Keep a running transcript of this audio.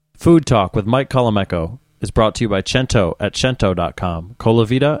Food Talk with Mike Colameco is brought to you by Cento at Cento.com,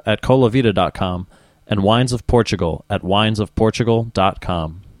 Colavita at Colavita.com, and Wines of Portugal at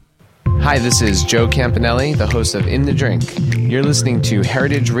winesofportugal.com. Hi, this is Joe Campanelli, the host of In the Drink. You're listening to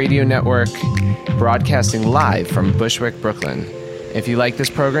Heritage Radio Network, broadcasting live from Bushwick, Brooklyn. If you like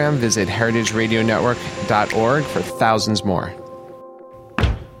this program, visit heritageradionetwork.org for thousands more.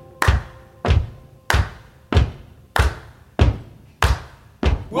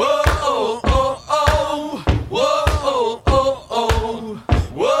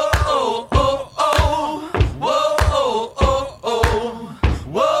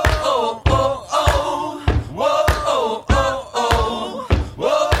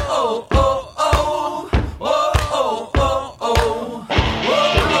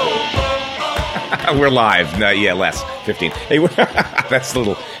 We're live. Less. 15. Hey, that's a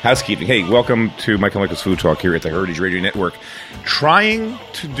little housekeeping. Hey, welcome to Michael Michael's Food Talk here at the Heritage Radio Network. Trying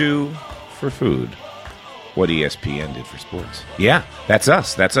to do for food what ESPN did for sports. Yeah, that's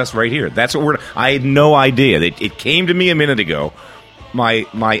us. That's us right here. That's what I had no idea. It came to me a minute ago. My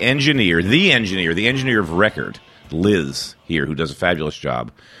engineer, the engineer of record, Liz here, who does a fabulous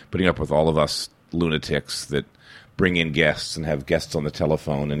job putting up with all of us lunatics that bring in guests and have guests on the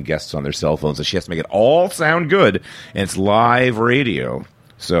telephone and guests on their cell phones, and she has to make it all sound good, and it's live radio,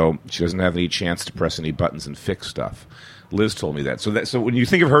 so she doesn't have any chance to press any buttons and fix stuff. Liz told me that. So when you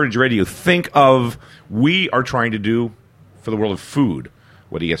think of Heritage Radio, think of we are trying to do for the world of food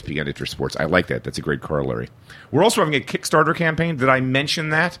what ESPN did for sports. I like that. That's a great corollary. We're also having a Kickstarter campaign. Did I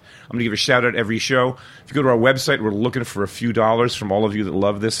mention that? I'm going to give a shout-out every show. If you go to our website, we're looking for a few dollars from all of you that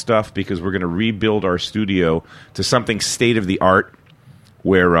love this stuff because we're going to rebuild our studio to something state-of-the-art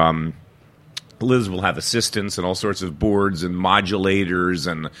where Liz will have assistants and all sorts of boards and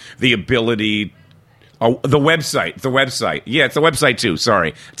modulators and the ability... Oh, the website. Yeah, it's the website too,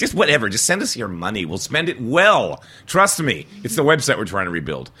 sorry. Just whatever, just send us your money. We'll spend it well. Trust me. It's the website we're trying to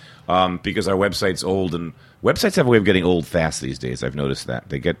rebuild because our website's old, and websites have a way of getting old fast these days. I've noticed that.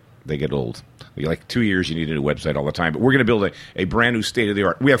 They get old. Like 2 years, you need a new website all the time. But we're going to build a brand new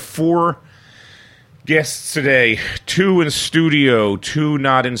state-of-the-art. We have 4 guests today, 2 in studio, 2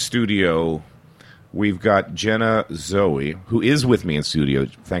 not in studio. We've got Jenna Zoe, who is with me in studio.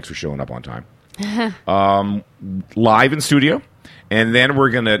 Thanks for showing up on time. Live in studio, and then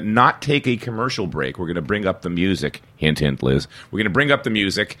we're going to not take a commercial break. We're going to bring up the music. Hint, hint, Liz. We're going to bring up the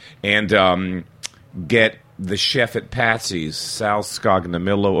music and get the chef at Patsy's, Sal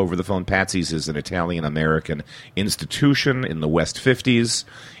Scognamillo, over the phone. Patsy's is an Italian-American institution in the West 50s.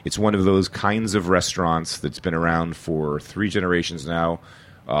 It's one of those kinds of restaurants that's been around for 3 generations now.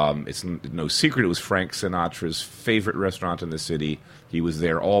 It's no secret it was Frank Sinatra's favorite restaurant in the city. He was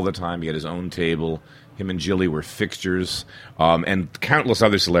there all the time. He had his own table. Him and Jilly were fixtures. And countless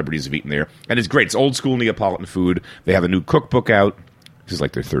other celebrities have eaten there. And it's great. It's old school Neapolitan food. They have a new cookbook out. This is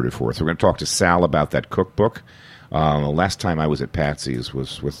like their 3rd or 4th. So we're going to talk to Sal about that cookbook. The last time I was at Patsy's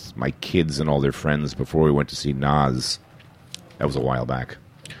was with my kids and all their friends before we went to see Nas. That was a while back.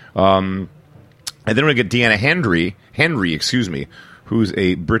 And then we're going to get Deanna Henry, who's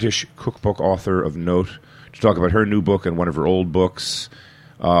a British cookbook author of note, to talk about her new book and one of her old books.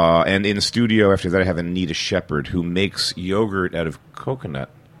 And in the studio after that, I have Anita Shepard, who makes yogurt out of coconut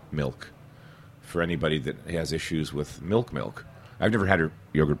milk for anybody that has issues with milk. I've never had her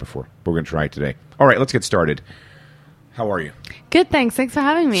yogurt before, but we're going to try it today. All right, let's get started. How are you? Good, thanks. Thanks for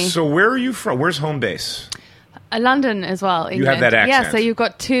having me. So where are you from? Where's home base? London as well, England. You have that accent. Yeah, so you've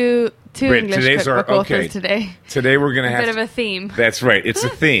got two English cookbook authors today. Today we're going to have... a bit of a theme. That's right. It's a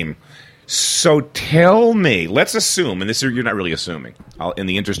theme. So tell me, let's assume, and this you're not really assuming, in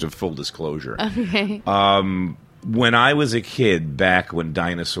the interest of full disclosure. Okay. When I was a kid, back when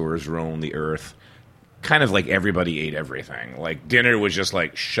dinosaurs roamed the earth, kind of like everybody ate everything. Like dinner was just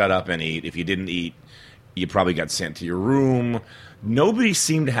like, shut up and eat. If you didn't eat, you probably got sent to your room. Nobody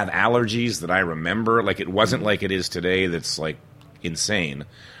seemed to have allergies that I remember. Like it wasn't like it is today that's like insane.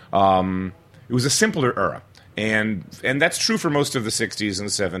 It was a simpler era. And that's true for most of the 60s and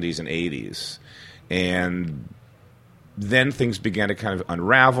 70s and 80s. And then things began to kind of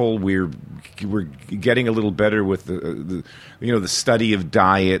unravel. We're getting a little better with the study of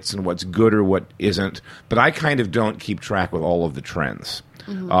diets and what's good or what isn't. But I kind of don't keep track with all of the trends.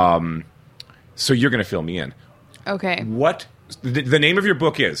 Mm-hmm. So you're going to fill me in. Okay. What the name of your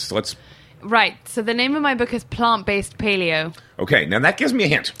book is? Right. So the name of my book is Plant-Based Paleo. Okay. Now that gives me a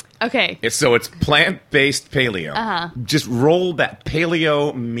hint. Okay. It's plant-based paleo. Uh-huh. Just roll that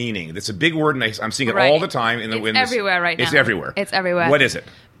paleo meaning. That's a big word, and I'm seeing it all the time. It's everywhere right now. It's everywhere. It's everywhere. What is it?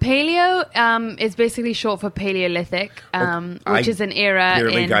 Paleo is basically short for Paleolithic, which is an era.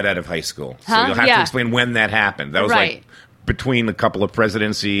 Barely got out of high school, so Huh? you'll have Yeah. to explain when that happened. That was Right. like between a couple of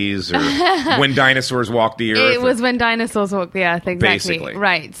presidencies, or when dinosaurs walked the earth. It was when dinosaurs walked the earth, exactly. Basically.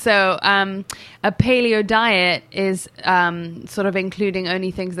 Right. So a paleo diet is sort of including only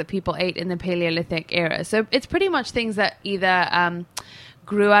things that people ate in the Paleolithic era. So it's pretty much things that either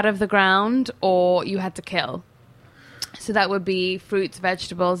grew out of the ground or you had to kill. So that would be fruits,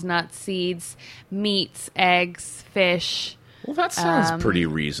 vegetables, nuts, seeds, meats, eggs, fish. Well, that sounds pretty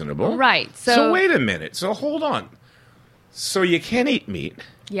reasonable. Right. So wait a minute. So hold on. So you can't eat meat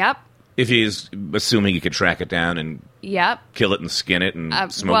Yep. if he's assuming you could track it down and Yep. kill it and skin it and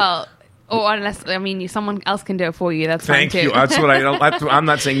smoke. Well, or unless, I mean, someone else can do it for you. That's Thank fine too. you. That's what I'm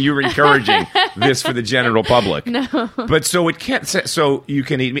not saying you're encouraging this for the general public. No. But so it can't. So you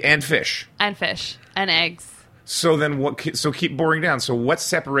can eat meat and fish. And fish and eggs. So then what? So keep boring down. So what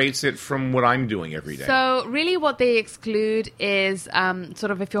separates it from what I'm doing every day? So really what they exclude is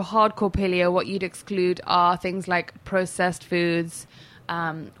sort of if you're hardcore paleo, what you'd exclude are things like processed foods,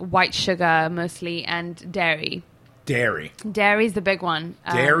 white sugar mostly, and dairy. Dairy. Dairy's the big one.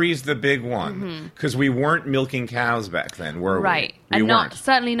 Dairy's the big one because we weren't milking cows back then, were we? Right. We And weren't.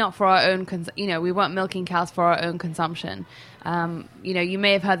 certainly not for our own, we weren't milking cows for our own consumption. You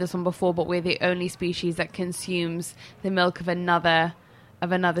may have heard this one before, but we're the only species that consumes the milk of another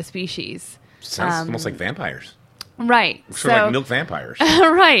species. Sounds almost like vampires. Right. Sort of like milk vampires.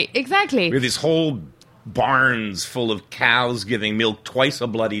 Right, exactly. We have these whole barns full of cows giving milk twice a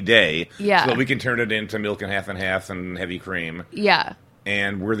bloody day, Yeah. so that we can turn it into milk and half and heavy cream. Yeah.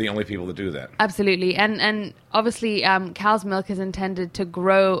 And we're the only people that do that. Absolutely. And obviously, cow's milk is intended to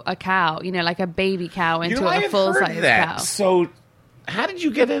grow a cow, like a baby cow into I a have full-size heard that. cow. So how did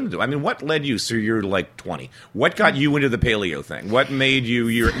you get into it? I mean, what led you? So you're like 20. What got you into the paleo thing? What made you?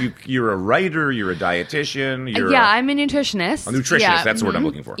 You're a writer. You're a dietitian. I'm a nutritionist. A nutritionist. Yeah, That's the word I'm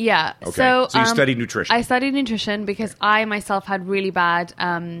looking for. Yeah. Okay. So you studied nutrition. I studied nutrition because I myself had really bad.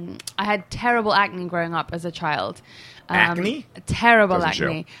 I had terrible acne growing up as a child. Acne? Terrible Doesn't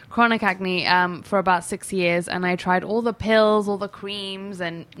acne. Chronic acne for about 6 years. And I tried all the pills, all the creams,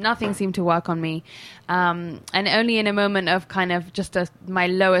 and nothing seemed to work on me. And only in a moment of kind of just my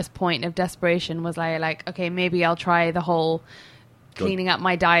lowest point of desperation was I like, okay, maybe I'll try the whole cleaning up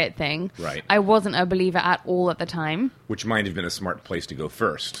my diet thing. Right. I wasn't a believer at all at the time. Which might have been a smart place to go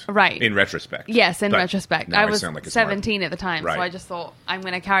first. Right. In retrospect. Yes, in But retrospect. now I was sound like a 17 at the time, Right. so I just thought, I'm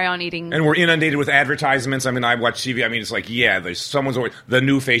going to carry on eating. And we're inundated with advertisements. I mean, I watch TV. I mean, it's like, there's someone's always the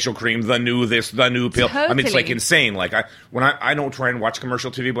new facial cream, the new this, the new pill. I mean, it's like Totally. insane. Like I don't try and watch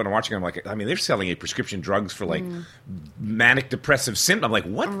commercial TV, but I'm watching. I'm like, I mean, they're selling prescription drugs for like manic depressive symptoms. I'm like,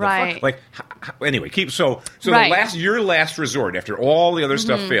 what the Right. fuck? Like, anyway, so Right. your last resort after all the other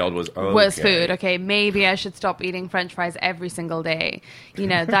stuff failed was food. Okay, maybe I should stop eating French fries every single day.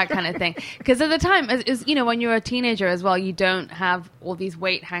 That kind of thing. Because at the time, when you're a teenager as well, you don't have all these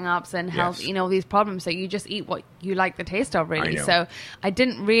weight hang-ups and health, Yes. all these problems. So you just eat what you like the taste of, really. I know. So I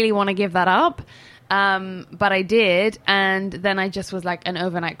didn't really want to give that up. But I did, and then I just was like an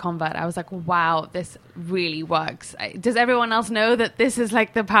overnight convert. I was like, wow, this really works. Does everyone else know that this is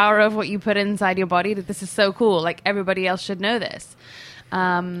like the power of what you put inside your body, that this is so cool? Like everybody else should know this.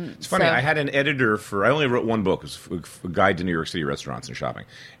 It's funny. I had an editor I only wrote one book. It was a guide to New York City restaurants and shopping.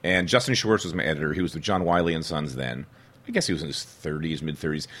 And Justin Schwartz was my editor. He was with John Wiley and Sons then. I guess he was in his 30s,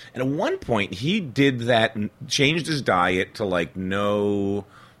 mid-30s. And at one point, he did that and changed his diet to like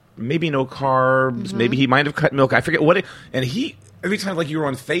maybe no carbs. Maybe he might have cut milk. I forget what and he... Every time, like, you were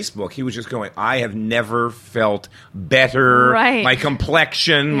on Facebook, he was just going, I have never felt better. Right. My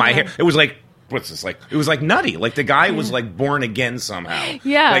complexion, my hair. It was like... What's this like? It was like nutty. Like the guy was like born again somehow.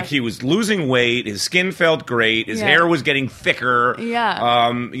 Yeah. Like he was losing weight. His skin felt great. His Yeah. hair was getting thicker. Yeah.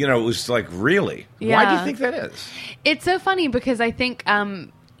 It was like really. Why do you Yeah. think that is? It's so funny because I think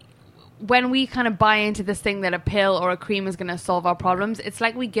when we kind of buy into this thing that a pill or a cream is going to solve our problems, it's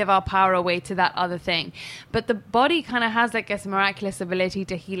like we give our power away to that other thing. But the body kind of has like this miraculous ability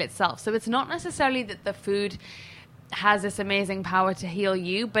to heal itself. So it's not necessarily that the food has this amazing power to heal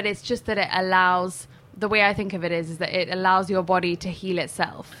you, but it's just that it allows, the way I think of it is that it allows your body to heal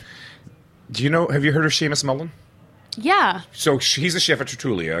itself. Do you know? Have you heard of Seamus Mullen? Yeah. So he's a chef at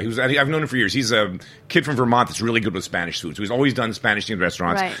Tertulia. I've known him for years. He's a kid from Vermont that's really good with Spanish food. So he's always done Spanish-themed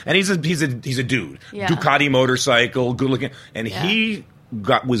restaurants. Right. And he's a dude. Yeah. Ducati motorcycle, good looking. And Yeah. he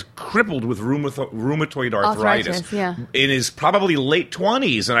was crippled with rheumatoid arthritis yeah. in his probably late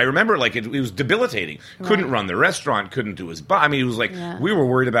 20s. And I remember it was debilitating. Couldn't run the restaurant, couldn't do his I mean, it was like Yeah. we were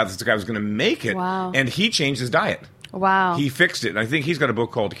worried about this guy was going to make it. Wow. And he changed his diet. Wow. He fixed it. And I think he's got a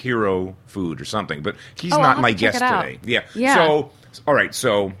book called Hero Food or something, but he's Oh, I'll not have my to check guest it out. today. Yeah. Yeah. So, all right.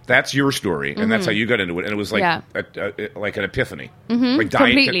 So that's your story, and that's how you got into it. And it was like Yeah. like an epiphany. Like diet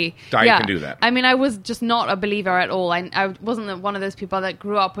Completely. Diet can do that. I mean, I was just not a believer at all. I wasn't one of those people that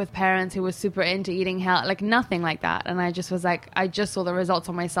grew up with parents who were super into eating health, like nothing like that. And I just was like, I just saw the results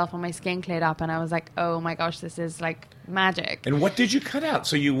on myself, and my skin cleared up, and I was like, oh my gosh, this is like magic. And what did you cut out?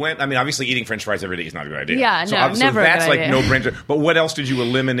 So you went. I mean, obviously, eating French fries every day is not a good idea. Yeah, so, no, never a that's good like idea. no brainer. But what else did you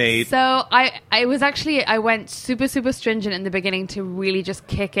eliminate? So I went super stringent in the beginning to really just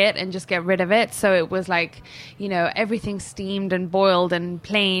kick it and just get rid of it. So it was like, everything steamed and boiled and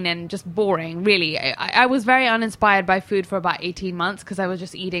plain and just boring, really. I was very uninspired by food for about 18 months because I was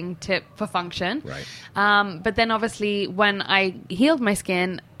just eating for function. Right. But then obviously when I healed my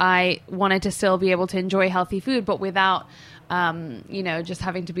skin, I wanted to still be able to enjoy healthy food, but without, just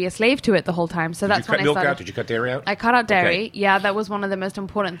having to be a slave to it the whole time. So that's Did you cut when I milk started. out? Did you cut dairy out? I cut out dairy. Okay. Yeah, that was one of the most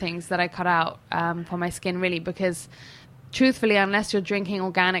important things that I cut out for my skin, really, because truthfully, unless you're drinking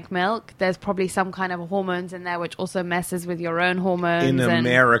organic milk, there's probably some kind of hormones in there which also messes with your own hormones. In and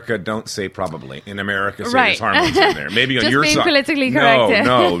America, don't say probably. In America, say Right. there's hormones in there. Maybe on Just your being side. politically correct.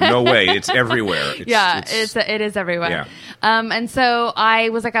 No way. It's everywhere. It is everywhere. Yeah. And so I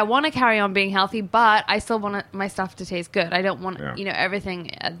was like, I want to carry on being healthy, but I still want my stuff to taste good. I don't want,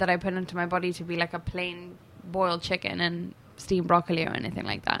 everything that I put into my body to be like a plain boiled chicken and steamed broccoli or anything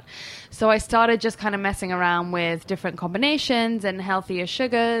like that. So I started just kind of messing around with different combinations and healthier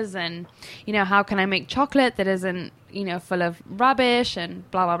sugars and, how can I make chocolate that isn't, full of rubbish and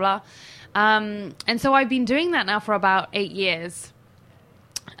blah, blah, blah. And so I've been doing that now for about 8 years.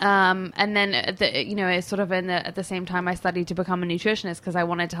 And then, it's sort of at the same time I studied to become a nutritionist because I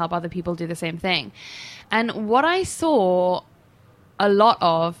wanted to help other people do the same thing. And what I saw a lot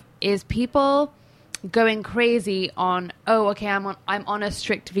of is people going crazy on, I'm on a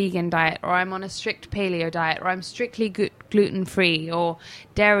strict vegan diet, or I'm on a strict paleo diet, or I'm strictly gluten-free or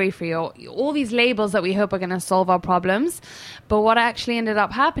dairy-free, or all these labels that we hope are going to solve our problems. But what actually ended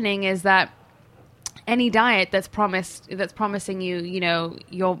up happening is that any diet that's promising you,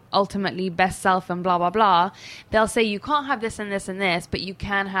 your ultimately best self and blah, blah, blah, they'll say you can't have this and this and this, but you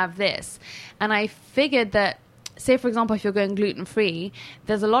can have this. And I figured that, say, for example, if you're going gluten-free,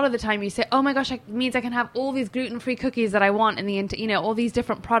 there's a lot of the time you say, oh my gosh, it means I can have all these gluten-free cookies that I want, and all these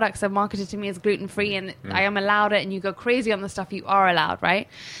different products are marketed to me as gluten-free, and I am allowed it, and you go crazy on the stuff you are allowed, right?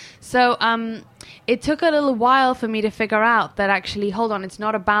 So it took a little while for me to figure out that actually, hold on, it's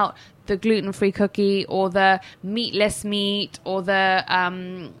not about the gluten-free cookie or the meatless meat or the,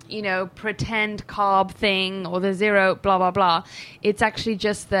 pretend carb thing or the zero blah, blah, blah. It's actually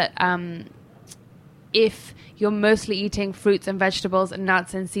just that if you're mostly eating fruits and vegetables and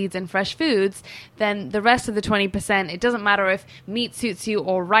nuts and seeds and fresh foods, then the rest of the 20%, it doesn't matter if meat suits you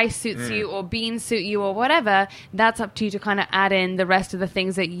or rice suits you or beans suit you or whatever, that's up to you to kind of add in the rest of the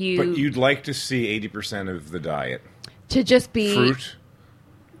things that you... But you'd like to see 80% of the diet. To just be... Fruit,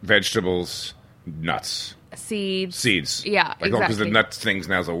 vegetables, nuts. Seeds. Like, Yeah, exactly. because the nuts things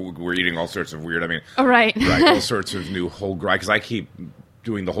now, so we're eating all sorts of weird, Right. all sorts of new whole grain, because I keep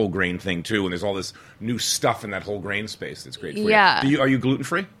doing the whole grain thing too, and there's all this new stuff in that whole grain space that's great for you. Are you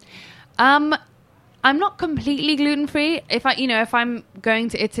gluten-free? I'm not completely gluten-free. If I'm going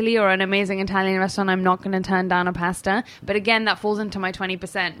to Italy or an amazing Italian restaurant, I'm not going to turn down a pasta. But again, that falls into my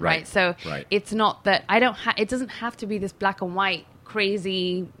 20%, right? So it's not that it doesn't have to be this black and white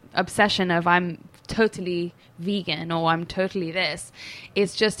crazy obsession of I'm totally vegan or I'm totally this.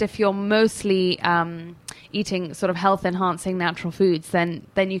 It's just if you're mostly eating sort of health enhancing natural foods, then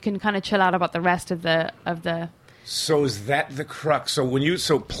you can kind of chill out about the rest of the So is that the crux?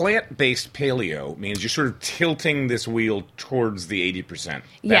 So plant-based paleo means you're sort of tilting this wheel towards the 80%. That's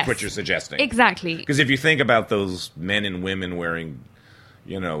Yes. what you're suggesting. Exactly. Because if you think about those men and women wearing,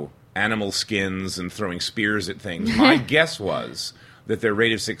 animal skins and throwing spears at things, my guess was that their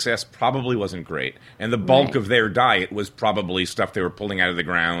rate of success probably wasn't great. And the bulk of their diet was probably stuff they were pulling out of the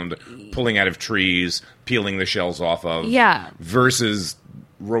ground, pulling out of trees, peeling the shells off of. Yeah. Versus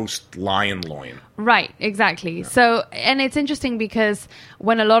roast lion loin. Right, exactly. Yeah. So, and it's interesting because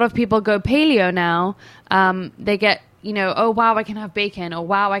when a lot of people go paleo now, they get, oh, wow, I can have bacon, or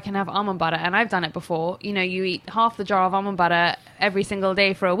wow, I can have almond butter. And I've done it before. You eat half the jar of almond butter every single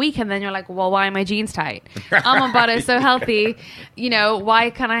day for a week, and then you're like, well, why are my jeans tight? Almond butter is so healthy. Why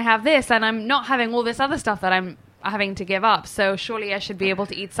can't I have this? And I'm not having all this other stuff that I'm having to give up. So surely I should be able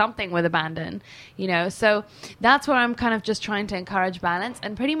to eat something with abandon, So that's where I'm kind of just trying to encourage balance.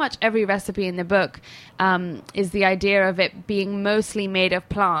 And pretty much every recipe in the book is the idea of it being mostly made of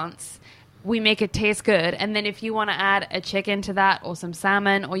plants we make it taste good. And then if you want to add a chicken to that or some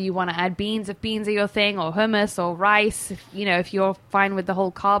salmon, or you want to add beans if beans are your thing, or hummus or rice, if you're fine with the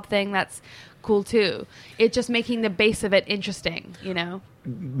whole carb thing, that's cool too. It's just making the base of it interesting,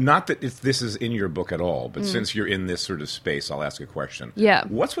 Not that if this is in your book at all, but since you're in this sort of space, I'll ask a question. Yeah.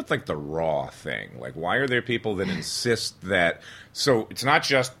 What's with like the raw thing? Like, why are there people that insist that? So it's not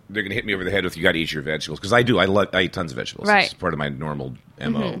just they're going to hit me over the head with you got to eat your vegetables, because I do. I eat tons of vegetables. Right. It's part of my normal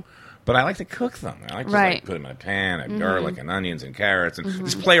MO. But I like to cook them. I like to like, put them in a pan, and garlic and onions and carrots, and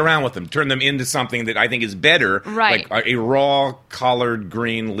just play around with them, turn them into something that I think is better. Right. Like a raw collard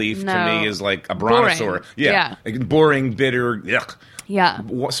green leaf to me is like a brontosaur. Yeah. Like boring, bitter, yuck. Yeah.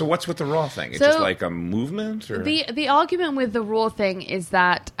 So what's with the raw thing? It's So just like a movement? Or? The argument with the raw thing is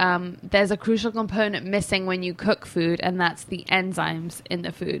that there's a crucial component missing when you cook food, and that's the enzymes in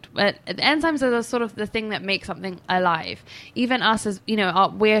the food. But the enzymes are the sort of the thing that make something alive. Even us, as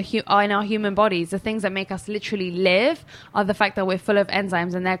we're in our human bodies, the things that make us literally live are the fact that we're full of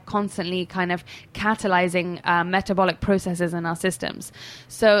enzymes, and they're constantly kind of catalyzing metabolic processes in our systems.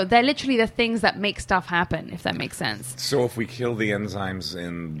 So they're literally the things that make stuff happen, if that makes sense. So if we kill the enzymes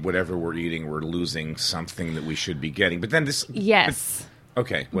in whatever we're eating, we're losing something that we should be getting. But then this... Yes.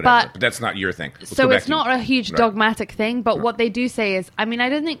 Okay, whatever. But But that's not your thing. Let's so go back it's to not you. a huge Right. dogmatic thing, but what they do say is, I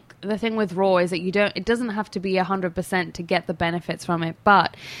don't think the thing with raw is that it doesn't have to be 100% to get the benefits from it.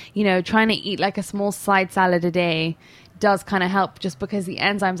 But, trying to eat like a small side salad a day does kind of help, just because the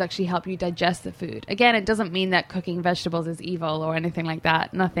enzymes actually help you digest the food. Again, it doesn't mean that cooking vegetables is evil or anything like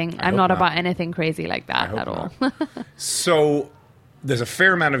that. Nothing. I'm not about anything crazy like that at all. So there's a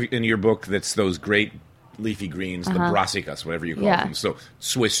fair amount in your book that's those great leafy greens, the brassicas, whatever you call them. So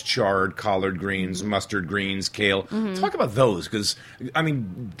Swiss chard, collard greens, mustard greens, kale. Talk about those, because,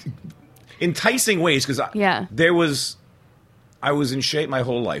 enticing ways, because I was in shape my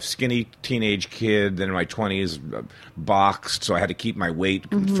whole life. Skinny teenage kid, then in my 20s, boxed, so I had to keep my weight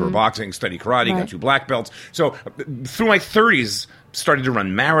for boxing, study karate, got 2 black belts. So through my 30s, started to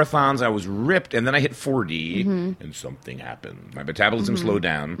run marathons. I was ripped, and then I hit 40, and something happened. My metabolism slowed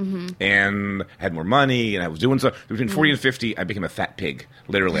down, and I had more money, and I was doing stuff. Between 40 and 50, I became a fat pig,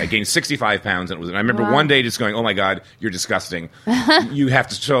 literally. I gained 65 pounds, and I remember one day just going, oh my God, you're disgusting. You have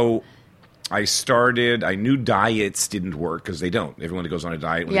to... So I knew diets didn't work, because they don't. Everyone that goes on a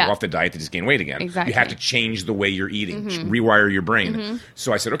diet, when they go off the diet, they just gain weight again. Exactly. You have to change the way you're eating, rewire your brain.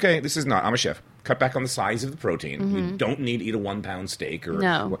 So I said, okay, I'm a chef. Cut back on the size of the protein. You don't need to eat a 1-pound steak.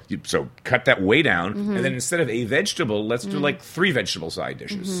 So cut that way down. And then instead of a vegetable, let's do like 3 vegetable side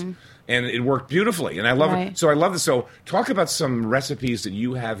dishes. And it worked beautifully. And I love it. So I love this. So talk about some recipes that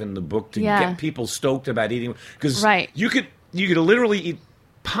you have in the book to get people stoked about eating. Because you could literally eat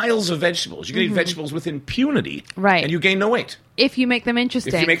piles of vegetables. You can eat vegetables with impunity, and you gain no weight. If you make them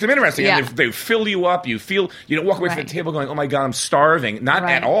interesting. If you make them interesting, and they fill you up, you don't walk away from the table going, oh my God, I'm starving. Not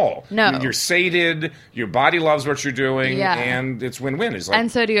at all. No. You're sated, your body loves what you're doing, and it's win-win. It's like,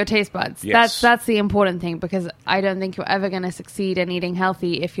 and so do your taste buds. Yes. That's the important thing, because I don't think you're ever going to succeed in eating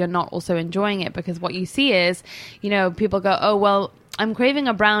healthy if you're not also enjoying it, because what you see is, people go, oh, well, I'm craving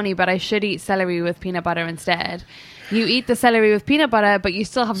a brownie, but I should eat celery with peanut butter instead. You eat the celery with peanut butter, but you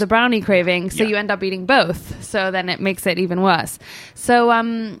still have the brownie craving, so you end up eating both. So then it makes it even worse.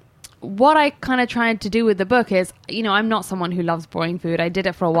 So what I kind of tried to do with the book is, I'm not someone who loves boring food. I did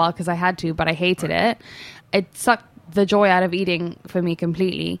it for a while because I had to, but I hated it. It sucked the joy out of eating for me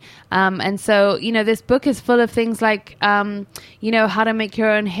completely. And so, this book is full of things like, how to make your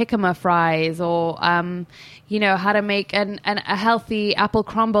own jicama fries, or, how to make a healthy apple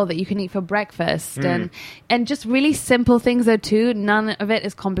crumble that you can eat for breakfast, and just really simple things though too. None of it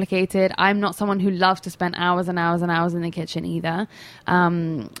is complicated. I'm not someone who loves to spend hours and hours and hours in the kitchen either.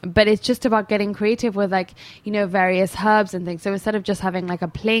 But it's just about getting creative with various herbs and things. So instead of just having like a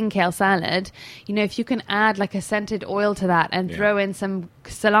plain kale salad, if you can add like a scented oil to that and throw in some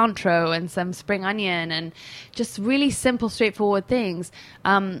cilantro and some spring onion and just really simple, straightforward things,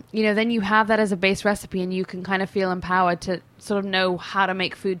 then you have that as a base recipe, and you can kind of feel empowered to sort of know how to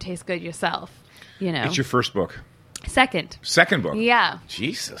make food taste good yourself. It's your first book. Second book. Yeah.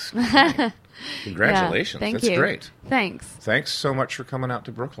 Jesus. Congratulations. Thank That's you. great. Thanks so much for coming out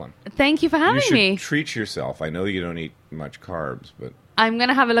to Brooklyn. Thank you for having me. You should treat yourself. I know you don't eat much carbs, but I'm going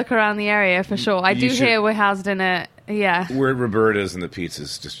to have a look around the area for sure. I do hear we're housed in a... Yeah. We're at Roberta's, and the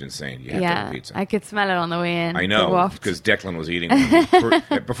pizza's just insane. You have to have a pizza. I could smell it on the way in. I know, because Declan was eating one.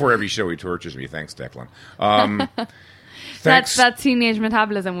 Before every show, he tortures me. Thanks, Declan. Thanks. That's teenage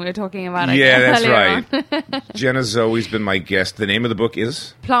metabolism we were talking about. That's right. Jenna Zoe's been my guest. The name of the book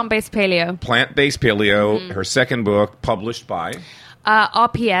is? Plant-Based Paleo. Plant-Based Paleo. Her second book, published by?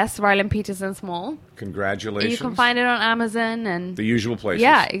 RPS, Ryland Peterson Small. Congratulations. You can find it on Amazon and the usual places.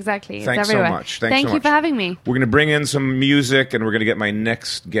 Yeah, exactly. Thanks it's everywhere. so much. Thank so you much for having me. We're going to bring in some music, and we're going to get my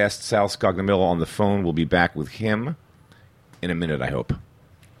next guest, Sal Scognamillo, on the phone. We'll be back with him in a minute, I hope.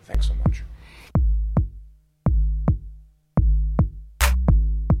 Thanks so much.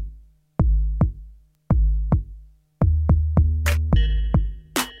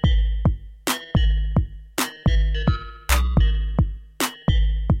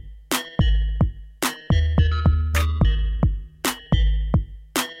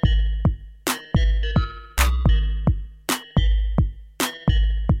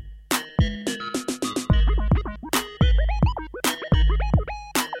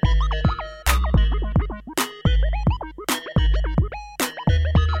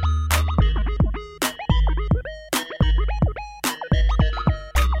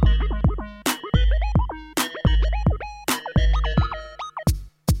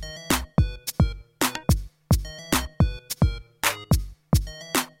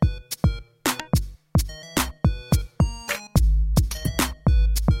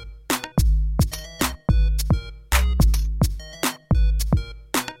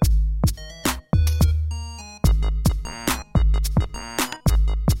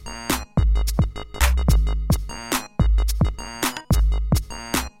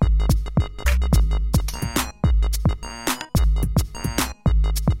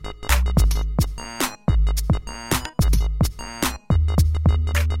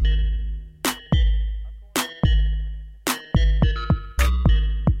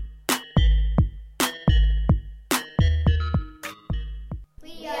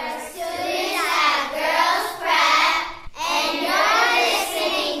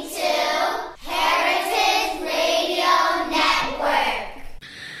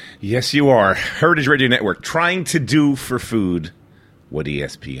 Yes, you are. Heritage Radio Network, trying to do for food what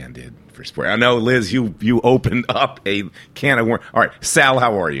ESPN did for sport. I know, Liz, you opened up a can of worms. All right, Sal,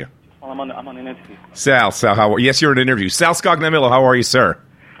 how are you? Well, I'm on an interview. Sal, how are you? Yes, you're in an interview. Sal Scognamillo, how are you, sir?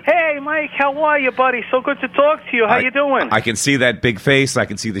 Hey, Mike, how are you, buddy? So good to talk to you. How you doing? I can see that big face. I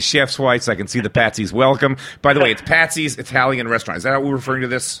can see the chef's whites. I can see the Patsy's welcome. By the way, it's Patsy's Italian Restaurant. Is that how we're referring to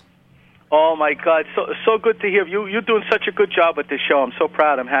this? Oh, my God. So good to hear. You're doing such a good job with this show. I'm so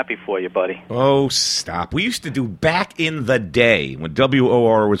proud. I'm happy for you, buddy. Oh, stop. We used to do, back in the day, when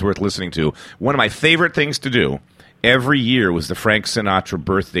WOR was worth listening to, one of my favorite things to do every year was the Frank Sinatra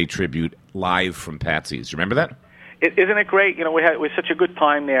birthday tribute live from Patsy's. Do you remember that? Isn't it great? You know, we had such a good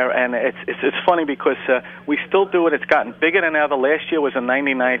time there, and it's funny because we still do it. It's gotten bigger than ever. Last year was the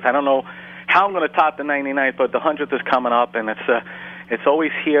 99th. I don't know how I'm going to top the 99th, but the 100th is coming up, and it's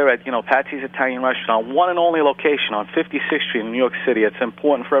always here at, Patsy's Italian Restaurant, one and only location on 56th Street in New York City. It's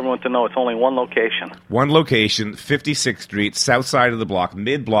important for everyone to know it's only one location. One location, 56th Street, south side of the block,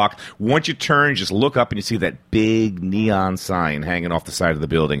 mid-block. Once you turn, just look up and you see that big neon sign hanging off the side of the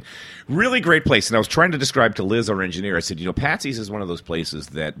building. Really great place. And I was trying to describe to Liz, our engineer, I said, Patsy's is one of those places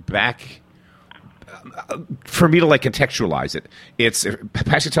that back... for me to contextualize it, it's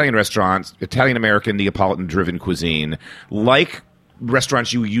Patsy's Italian restaurants, Italian-American, Neapolitan-driven cuisine, like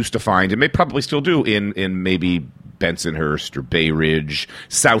restaurants you used to find, and may probably still do, in maybe Bensonhurst or Bay Ridge,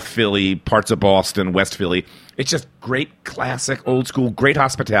 South Philly, parts of Boston, West Philly. It's just great, classic, old school, great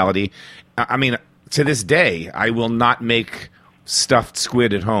hospitality. I mean, to this day, I will not make stuffed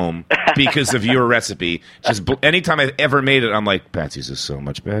squid at home because of your recipe. Just anytime I've ever made it, I'm like, Patsy's is so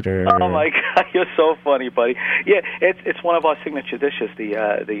much better. Oh my God, you're so funny, buddy. Yeah, it's one of our signature dishes,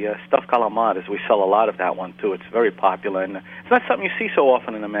 the stuffed calamari. We sell a lot of that one too. It's very popular, and it's not something you see so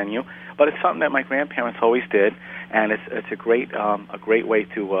often in the menu, but it's something that my grandparents always did, and it's a great way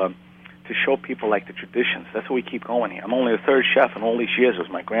to show people the traditions. That's what we keep going here. I'm only the third chef in all these years. It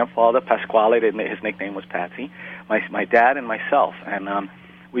was my grandfather, Pasquale, his nickname was Patsy, my dad, and myself. And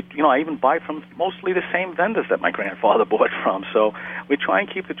I even buy from mostly the same vendors that my grandfather bought from. So we try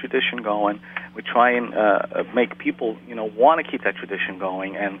and keep the tradition going. We try and make people, want to keep that tradition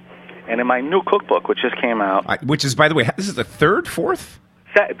going. And in my new cookbook, which just came out, which is, by the way, this is the third, fourth.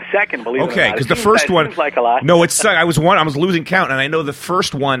 Second, believe it or not. Okay, because the first one seems like a lot. No, it's I was losing count, and I know the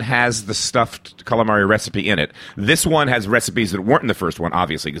first one has the stuffed calamari recipe in it. This one has recipes that weren't in the first one,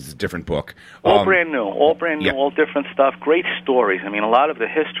 obviously, because it's a different book. All brand new, yeah. all different stuff. Great stories. I mean, a lot of the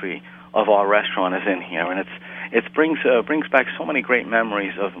history of our restaurant is in here, and it brings back so many great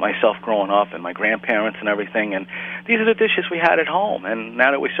memories of myself growing up and my grandparents and everything. And these are the dishes we had at home, and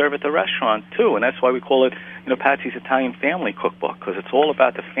now that we serve at the restaurant too, and that's why we call it, Patsy's Italian Family Cookbook, because it's all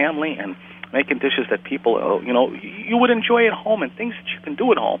about the family and making dishes that people, you would enjoy at home, and things that you can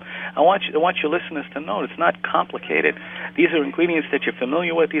do at home. I want your listeners to know it's not complicated. These are ingredients that you're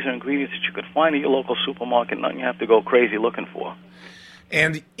familiar with. These are ingredients that you could find at your local supermarket. Nothing you have to go crazy looking for.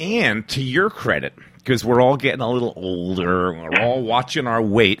 And to your credit, because we're all getting a little older, we're all watching our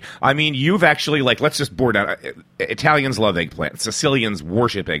weight. I mean, you've actually, let's just board out. Italians love eggplant. Sicilians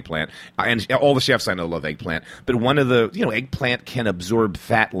worship eggplant. And all the chefs I know love eggplant. But one of the, eggplant can absorb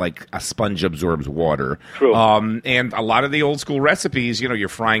fat like a sponge absorbs water. True. And a lot of the old school recipes, you're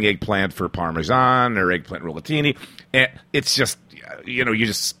frying eggplant for Parmesan or eggplant rollatini. It's just,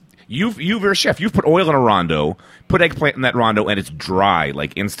 you're a chef. You've put oil in a rondo, put eggplant in that rondo, and it's dry,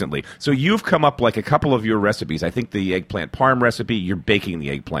 instantly. So you've come up, a couple of your recipes. I think the eggplant parm recipe, you're baking the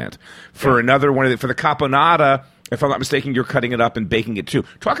eggplant. For another one, for the caponata, if I'm not mistaken, you're cutting it up and baking it too.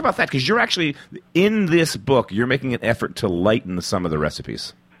 Talk about that, because you're actually, in this book, you're making an effort to lighten some of the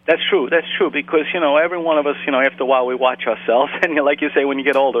recipes. That's true, because, every one of us, after a while we watch ourselves, and like you say, when you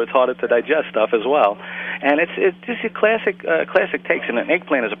get older, it's harder to digest stuff as well. And it's just a classic takes, and an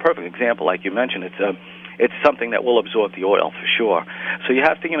eggplant is a perfect example, like you mentioned. It's something that will absorb the oil for sure. So you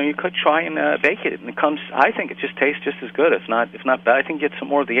have to, you could try and bake it, and I think it just tastes just as good. If not bad. I think you get some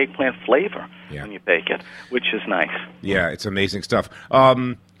more of the eggplant flavor when you bake it, which is nice. Yeah, it's amazing stuff.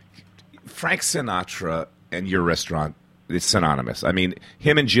 Frank Sinatra and your restaurant, it's synonymous. I mean,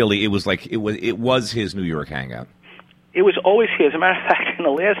 him and Jilly, it was his New York hangout. It was always here. As a matter of fact, in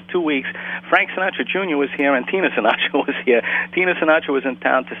the last 2 weeks, Frank Sinatra Jr. was here and Tina Sinatra was here. Tina Sinatra was in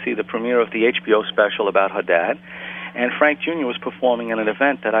town to see the premiere of the HBO special about her dad, and Frank Jr. was performing in an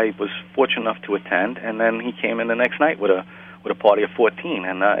event that I was fortunate enough to attend, and then he came in the next night with a party of 14.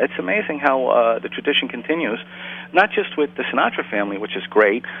 And it's amazing how the tradition continues, not just with the Sinatra family, which is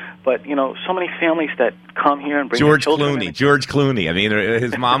great, but, so many families that come here and bring their children. George Clooney. I mean,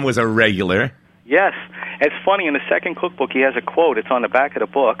 his mom was a regular. Yes. It's funny, in the second cookbook, he has a quote. It's on the back of the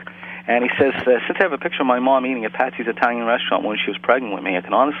book, and he says, since I have a picture of my mom eating at Patsy's Italian restaurant when she was pregnant with me, I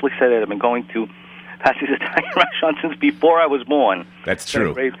can honestly say that I've been going to Patsy's Italian restaurant since before I was born. That's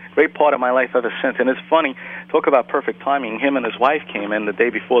true. It's a great part of my life ever since. And it's funny, talk about perfect timing. Him and his wife came in the day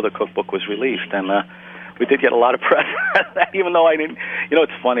before the cookbook was released, and we did get a lot of press, even though I didn't.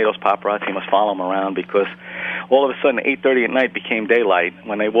 It's funny, those paparazzi must follow him around, because all of a sudden 8:30 at night became daylight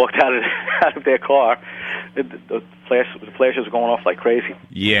when they walked out of their car. The flashes were going off like crazy.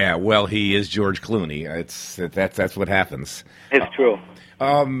 Yeah, well, he is George Clooney. That's what happens. It's true.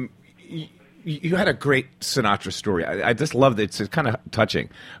 You had a great Sinatra story. I just loved it. It's kind of touching.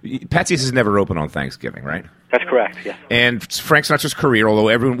 Patsy's is never open on Thanksgiving, right? That's correct, yeah. And Frank Sinatra's career,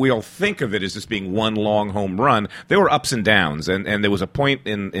 although we all think of it as just being one long home run, there were ups and downs. And there was a point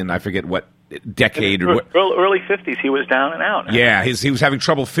in I forget what decade or what. Early 50s, he was down and out. Yeah, he was having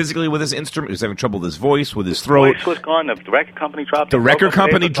trouble physically with his instrument. He was having trouble with his voice, with his throat. His voice was gone. The record company dropped. The record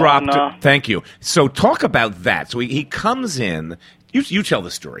company dropped. Thank you. So talk about that. So he comes in. You tell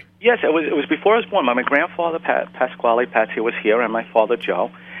the story. Yes, it was before I was born. My grandfather, Pasquale Patsy, was here, and my father, Joe.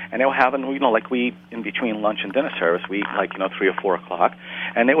 And they were having, we in between lunch and dinner service, we eat 3 or 4 o'clock.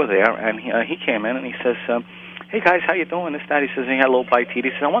 And they were there, and he came in, and he says, hey, guys, how you doing? This, that. He says, he had a little bite to eat.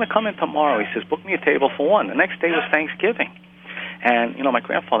 He says, I want to come in tomorrow. He says, book me a table for one. The next day was Thanksgiving. And, my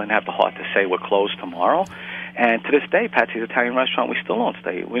grandfather didn't have the heart to say we're closed tomorrow. And to this day, Patsy's Italian restaurant, we still don't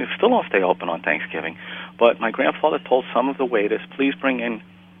stay open on Thanksgiving. But my grandfather told some of the waiters, please bring in,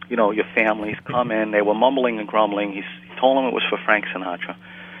 your families, come in. They were mumbling and grumbling. He told them it was for Frank Sinatra.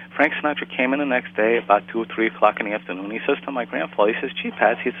 Frank Sinatra came in the next day about 2 or 3 o'clock in the afternoon. He says to my grandfather, he says, gee,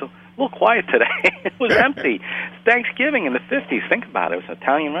 Patsy, it's a little quiet today. It was empty. It's Thanksgiving in the 50s. Think about it. It was an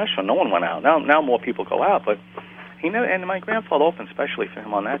Italian restaurant. No one went out. Now more people go out, but he never, and my grandfather opened especially for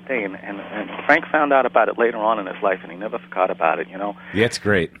him on that day, and Frank found out about it later on in his life, and he never forgot about it, Yeah, it's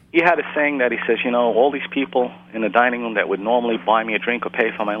great. He had a saying that he says, all these people in the dining room that would normally buy me a drink or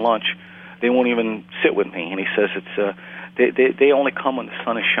pay for my lunch, they won't even sit with me. And he says they only come when the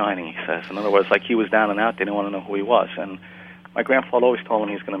sun is shining, he says. In other words, like he was down and out, they didn't want to know who he was. And my grandfather always told him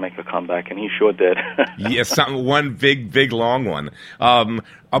he was going to make a comeback, and he sure did. Yes, one big, long one.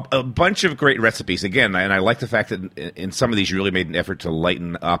 A bunch of great recipes. Again, and I like the fact that in some of these you really made an effort to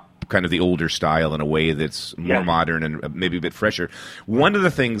lighten up kind of the older style in a way that's more modern and maybe a bit fresher. One of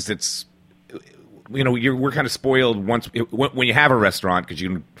the things that's, we're kind of spoiled when you have a restaurant, because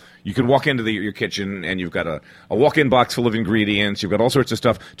you can walk into your kitchen and you've got a walk-in box full of ingredients. You've got all sorts of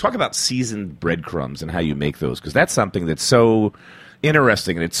stuff. Talk about seasoned breadcrumbs and how you make those, because that's something that's so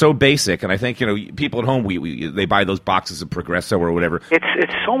interesting and it's so basic. And I think people at home they buy those boxes of Progresso or whatever.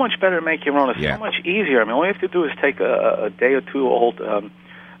 It's so much better to make your own. It's so much easier. I mean, all you have to do is take a day or two old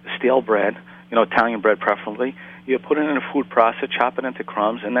stale bread, Italian bread preferably. You put it in a food processor, chop it into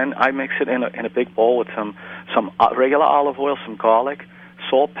crumbs, and then I mix it in a big bowl with some regular olive oil, some garlic,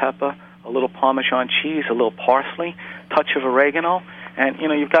 salt, pepper, a little Parmesan cheese, a little parsley, touch of oregano, and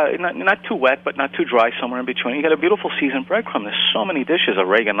you've got not too wet but not too dry, somewhere in between. You got a beautiful seasoned breadcrumb. There's so many dishes,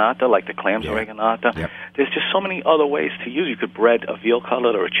 oreganata, like the clams oreganata. Yep. There's just so many other ways to use. You could bread a veal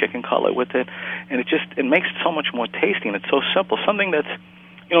cutlet or a chicken cutlet with it, and it makes it so much more tasty. And it's so simple. Something that's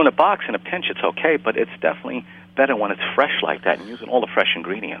in a box, in a pinch, it's okay, but it's definitely better when it's fresh like that and using all the fresh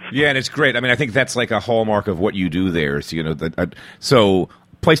ingredients. Yeah, and it's great. I mean, I think that's like a hallmark of what you do there. So,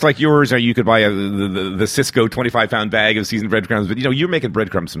 place like yours, you could buy the Cisco 25-pound bag of seasoned breadcrumbs, but you're making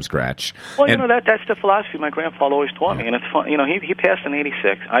breadcrumbs from scratch. Well, that's the philosophy my grandfather always taught me, and it's fun. He passed in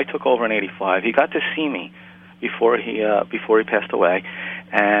 '86. I took over in '85. He got to see me before he passed away,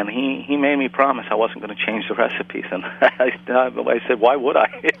 and he made me promise I wasn't going to change the recipes, and I said, why would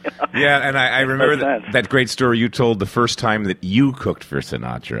I? Yeah, and I remember that great story you told the first time that you cooked for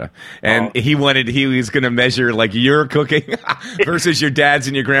Sinatra, and he was going to measure like your cooking versus your dad's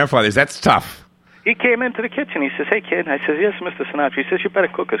and your grandfather's. That's tough. He came into the kitchen. He says, "Hey, kid." I says, "Yes, Mr. Sinatra." He says, "You better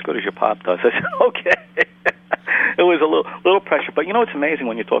cook as good as your pop does." I said, "Okay." It was a little pressure, but it's amazing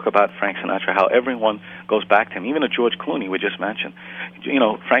when you talk about Frank Sinatra how everyone goes back to him. Even George Clooney we just mentioned.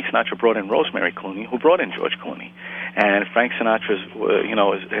 Frank Sinatra brought in Rosemary Clooney, who brought in George Clooney, and Frank Sinatra's,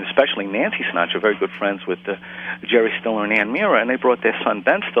 especially Nancy Sinatra, very good friends with Jerry Stiller and Ann Mira, and they brought their son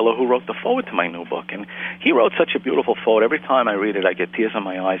Ben Stiller, who wrote the foreword to my new book, and he wrote such a beautiful foreword. Every time I read it, I get tears in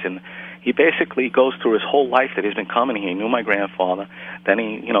my eyes, and he basically goes through his whole life that he's been coming here. He knew my grandfather, then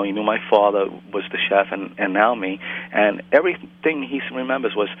he knew my father was the chef, and now me, and everything he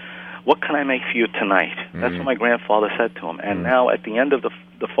remembers was, what can I make for you tonight? That's what my grandfather said to him. And now at the end of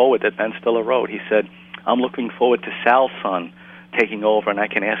the foreword that Ben Stiller wrote, he said, I'm looking forward to Sal's son taking over, and I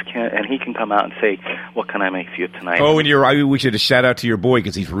can ask him, and he can come out and say, what can I make for you tonight? Oh, and we should shout out to your boy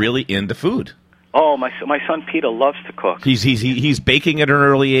because he's really into food. Oh, my son Peter loves to cook. He's baking at an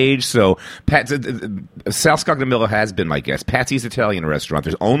early age. So Sal Scognamillo has been my guest. Patsy's Italian Restaurant.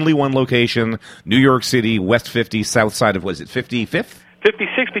 There's only one location: New York City, West 50, south side of 55th.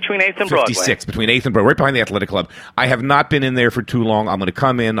 56 between 8th and Broadway. 56 between 8th and Broadway, right behind the Athletic Club. I have not been in there for too long. I'm going to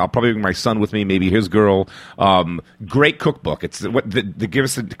come in. I'll probably bring my son with me, maybe his girl. Great cookbook. It's give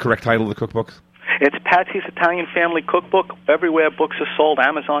us the correct title of the cookbook. It's Patsy's Italian Family Cookbook. Everywhere books are sold,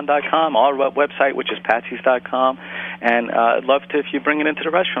 Amazon.com, our website, which is patsys.com. And I'd love to, if you bring it into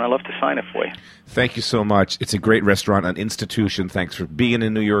the restaurant, I'd love to sign it for you. Thank you so much. It's a great restaurant, an institution. Thanks for being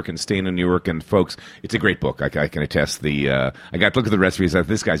in New York and staying in New York. And, folks, it's a great book. I can attest. I got to look at the recipes.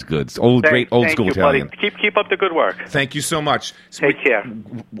 This guy's good. It's great old school Italian. Buddy. Keep up the good work. Thank you so much. Take care.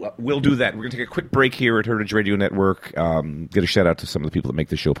 We'll do that. We're going to take a quick break here at Heritage Radio Network. Get a shout-out to some of the people that make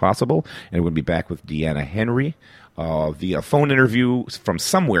the show possible. And we're going to be back with Deanna Henry via phone interview from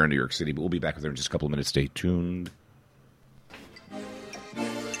somewhere in New York City. But we'll be back with her in just a couple of minutes. Stay tuned.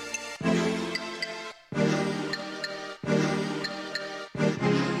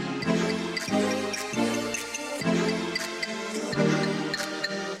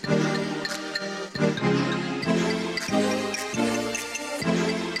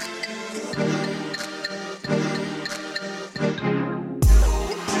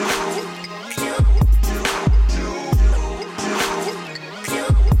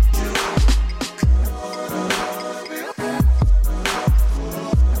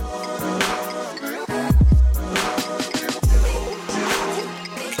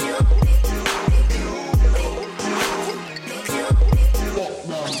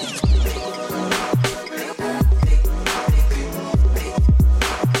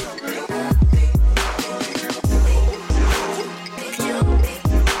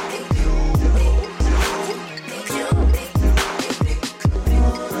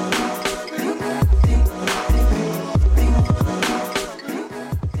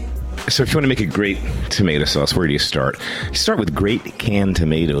 So if you want to make a great tomato sauce, where do you start? You start with great canned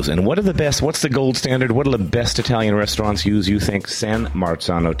tomatoes. And what's the gold standard? What do the best Italian restaurants use, you think? San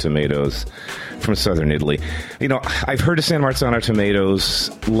Marzano tomatoes from southern Italy. I've heard of San Marzano tomatoes,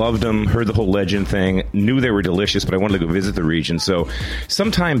 loved them, heard the whole legend thing, knew they were delicious, but I wanted to go visit the region. So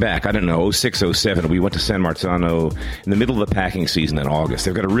some time back, I don't know, 06, 07, we went to San Marzano in the middle of the packing season in August.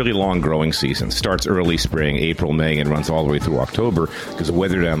 They've got a really long growing season. Starts early spring, April, May, and runs all the way through October because the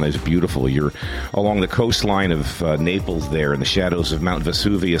weather down there is beautiful. beautiful. You're along the coastline of Naples there in the shadows of Mount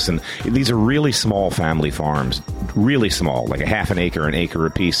Vesuvius, and these are really small family farms, really small, like a half an acre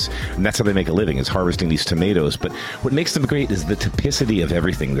apiece, and that's how they make a living, is harvesting these tomatoes. But what makes them great is the typicity of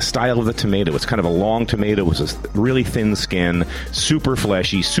everything, the style of the tomato. It's kind of a long tomato with a really thin skin, super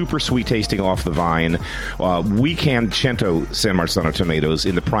fleshy, super sweet tasting off the vine. We canned Cento San Marzano tomatoes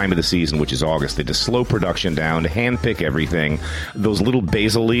in the prime of the season, which is August. They just slow production down, hand pick everything. Those little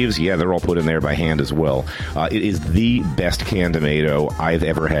basil leaves, yeah, they're all put in there by hand as well. It is the best canned tomato I've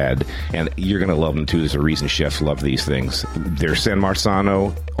ever had, and you're going to love them too. There's a reason chefs love these things. They're San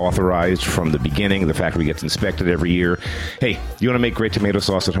Marzano authorized from the beginning. The factory gets inspected every year. Hey, you want to make great tomato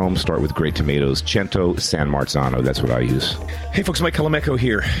sauce at home? Start with great tomatoes. Cento San Marzano. That's what I use. Hey, folks, Mike Calamecco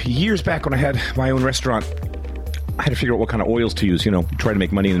here. Years back when I had my own restaurant, I had to figure out what kind of oils to use, try to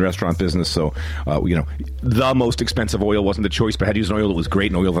make money in the restaurant business. So, the most expensive oil wasn't the choice, but I had to use an oil that was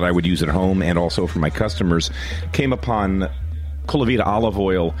great, an oil that I would use at home and also for my customers. Came upon Colavita olive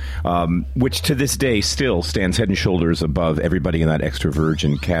oil, which to this day still stands head and shoulders above everybody in that extra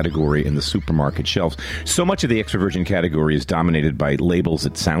virgin category in the supermarket shelves. So much of the extra virgin category is dominated by labels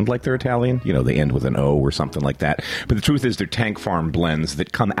that sound like they're Italian. They end with an O or something like that. But the truth is they're tank farm blends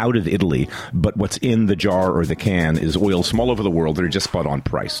that come out of Italy, but what's in the jar or the can is oils from all over the world that are just bought on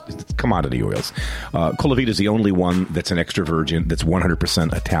price. It's commodity oils. Colavita is the only one that's an extra virgin, that's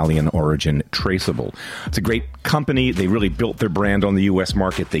 100% Italian origin, traceable. It's a great company. They really built their brand on the U.S.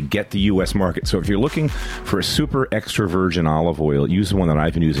 market. They get the U.S. market. So if you're looking for a super extra virgin olive oil, use the one that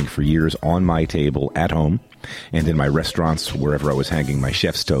I've been using for years on my table at home and in my restaurants wherever I was hanging my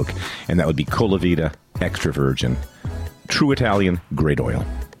chef's toque, and that would be Colavita extra virgin. True Italian, great oil.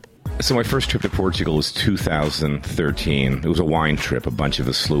 So my first trip to Portugal was 2013. It was a wine trip. A bunch of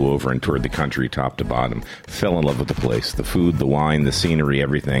us flew over and toured the country top to bottom. Fell in love with the place. The food, the wine, the scenery,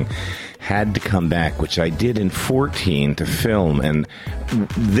 everything. Had to come back, which I did in 14 to film. And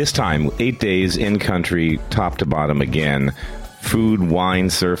this time, 8 days in country, top to bottom again. Food, wine,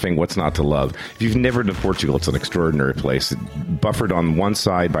 surfing, what's not to love? If you've never been to Portugal, it's an extraordinary place. Buffered on one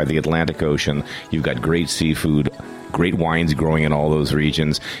side by the Atlantic Ocean. You've got great seafood, great wines growing in all those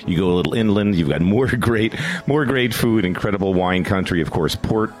regions. You go a little inland, you've got more great food, incredible wine country. Of course,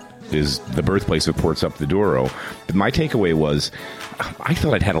 port is the birthplace of Ports up the Douro. But my takeaway was, I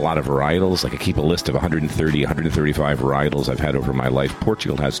thought I'd had a lot of varietals. Like I keep a list of 130, 135 varietals I've had over my life.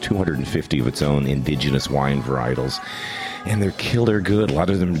 Portugal has 250 of its own indigenous wine varietals. And they're killer good. A lot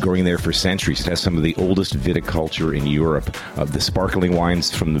of them growing there for centuries. It has some of the oldest viticulture in Europe. The sparkling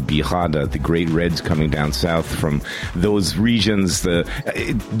wines from the Bihada, the great reds coming down south from those regions.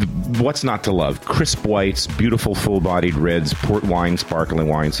 What's not to love? Crisp whites, beautiful full-bodied reds, port wine, sparkling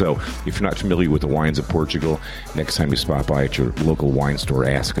wine. So if you're not familiar with the wines of Portugal, next time you stop by at your local wine store,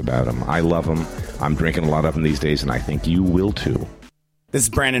 ask about them. I love them. I'm drinking a lot of them these days, and I think you will too. This is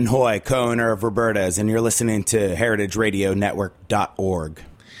Brandon Hoy, co-owner of Roberta's, and you're listening to heritageradionetwork.org.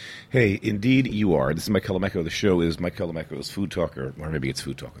 Hey, indeed you are. This is Mike Calamecco. The show is Mike Calamecco's Food Talk, or maybe it's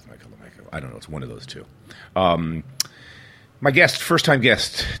Food Talk with Mike Calamecco. I don't know. It's one of those two. My guest, first-time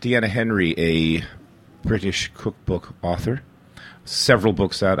guest, Deanna Henry, a British cookbook author. Several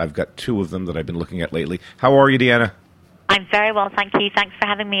books out. I've got two of them that I've been looking at lately. How are you, Deanna? I'm very well, thank you. Thanks for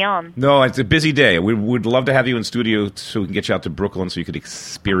having me on. No, it's a busy day. We would love to have you in studio so we can get you out to Brooklyn so you could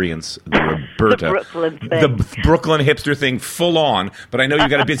experience the Roberta. The Brooklyn thing. The Brooklyn hipster thing full on. But I know you've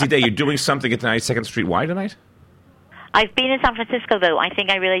got a busy day. You're doing something at 92nd Street. Why tonight? I've been in San Francisco, though. I think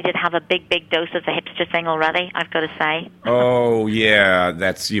I really did have a big dose of the hipster thing already, I've got to say. Oh, yeah.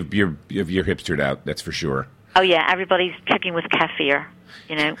 That's you're hipstered out, that's for sure. Oh, yeah. Everybody's cooking with kefir.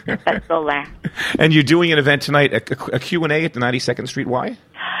 That's all there. And you're doing an event tonight, a Q&A at the 92nd Street Y?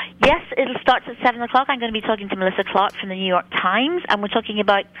 Yes, it'll start at 7 o'clock. I'm going to be talking to Melissa Clark from the New York Times, and we're talking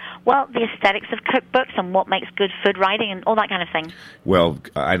about, the aesthetics of cookbooks and what makes good food writing and all that kind of thing. Well,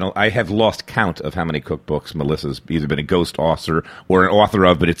 I have lost count of how many cookbooks Melissa's either been a ghost author or an author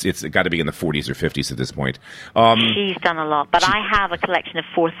of, but it's got to be in the 40s or 50s at this point. She's done a lot, but I have a collection of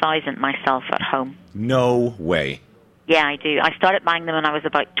 4,000 myself at home. No way. Yeah, I do. I started buying them when I was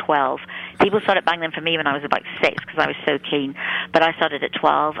about 12. People started buying them for me when I was about 6 because I was so keen. But I started at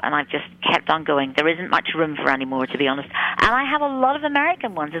 12, and I've just kept on going. There isn't much room for any more, to be honest. And I have a lot of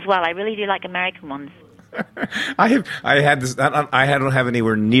American ones as well. I really do like American ones. I don't have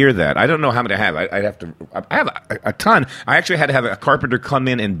anywhere near that. I don't know how many I have. I have a ton. I actually had to have a carpenter come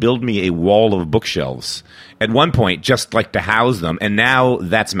in and build me a wall of bookshelves at one point, just like to house them. And now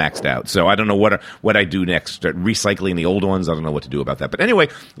that's maxed out. So I don't know what I do next. Start recycling the old ones. I don't know what to do about that. But anyway,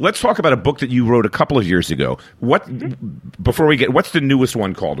 let's talk about a book that you wrote a couple of years ago. What's the newest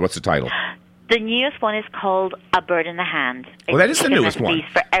one called? What's the title? The newest one is called A Bird in the Hand. Well, that is the newest one.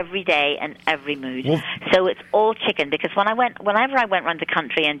 For every day and every mood. Well, so it's all chicken, because whenever I went around the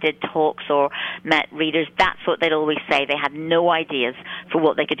country and did talks or met readers, that's what they'd always say. They had no ideas for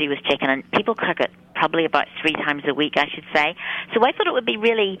what they could do with chicken, and people cook it probably about 3 times a week, I should say. So I thought it would be a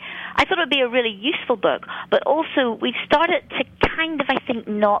really useful book, but also we've started to kind of, I think,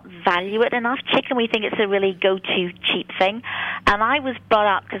 not value it enough. Chicken, we think it's a really go-to cheap thing. And I was brought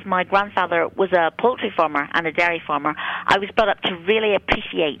up, because my grandfather was a poultry farmer and a dairy farmer, I was brought up to really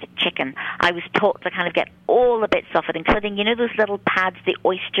appreciate chicken. I was taught to kind of get all the bits off it, including, those little pads, the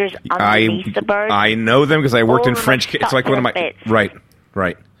oysters underneath the bird. I know them because I worked in French. It's like one of my bits.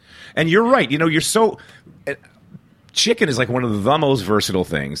 Right. And you're right. You're so. Chicken is like one of the most versatile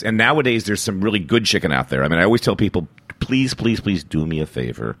things, and nowadays there's some really good chicken out there. I mean, I always tell people, please do me a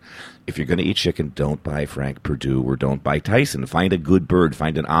favor. If you're going to eat chicken, don't buy Frank Perdue or don't buy Tyson. Find a good bird.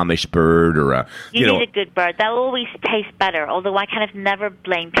 Find an Amish bird or a. You need a good bird. They'll always taste better. Although I kind of never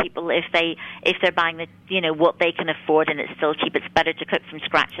blame people if they're buying what they can afford and it's still cheap. It's better to cook from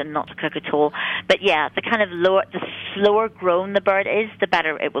scratch than not to cook at all. But yeah, the slower grown the bird is, the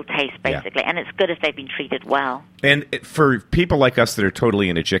better it will taste, basically. Yeah. And it's good if they've been treated well. And for people like us that are totally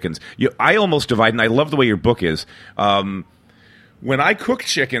into chickens, I almost divide, and I love the way your book is. When I cook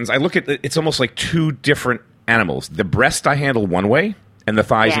chickens, I look at it's almost like 2 different animals. The breast I handle one way, and the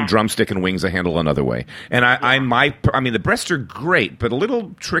thighs and drumstick and wings I handle another way. And the breasts are great, but a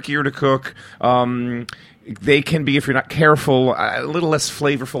little trickier to cook. They can be, if you're not careful, a little less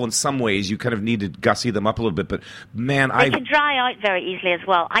flavorful in some ways. You kind of need to gussy them up a little bit. But man, they can dry out very easily as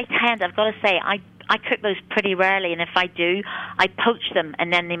well. I've got to say, I cook those pretty rarely, and if I do, I poach them,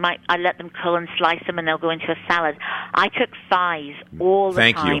 and then I let them cool and slice them, and they'll go into a salad. I cook thighs all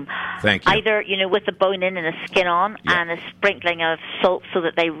the time. Thank you. Either, with the bone in and the skin on, and a sprinkling of salt so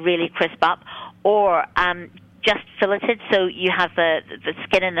that they really crisp up, or just filleted, so you have the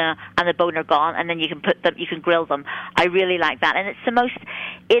skin and the bone are gone, and then you can grill them. I really like that, and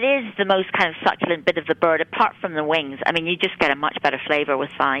it is the most kind of succulent bit of the bird, apart from the wings. I mean, you just get a much better flavor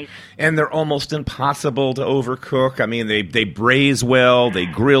with thighs. And they're almost impossible to overcook. I mean, they braise well, they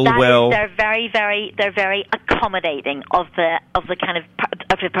grill well. They're very accommodating of the kind of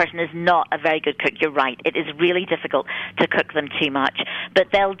if a person is not a very good cook. You're right. It is really difficult to cook them too much, but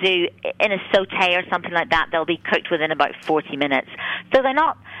they'll do in a saute or something like that. They'll be cooked within about 40 minutes. So they're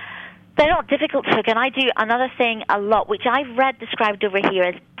not difficult to cook. And I do another thing a lot, which I've read described over here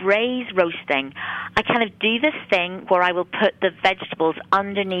as braise roasting. I kind of do this thing where I will put the vegetables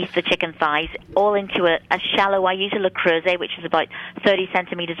underneath the chicken thighs, all into a shallow, I use a Le Creuset, which is about 30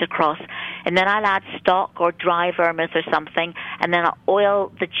 centimeters across, and then I'll add stock or dry vermouth or something, and then I'll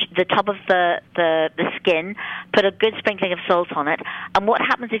oil the top of the skin, put a good sprinkling of salt on it, and what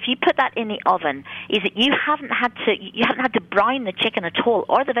happens if you put that in the oven is that you haven't had to brine the chicken at all,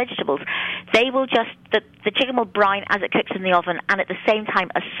 or the vegetables. They will the chicken will brine as it cooks in the oven, and at the same time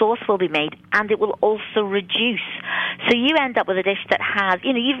a sauce will be made, and it will also reduce. So you end up with a dish that has,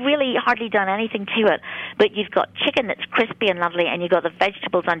 you've really hardly done anything to it, but you've got chicken that's crispy and lovely, and you've got the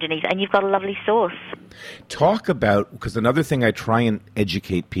vegetables underneath, and you've got a lovely sauce. Talk about, because another thing I try and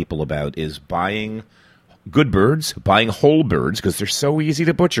educate people about is buying good birds, buying whole birds, because they're so easy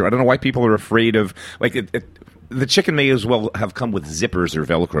to butcher. I don't know why people are afraid of, the chicken may as well have come with zippers or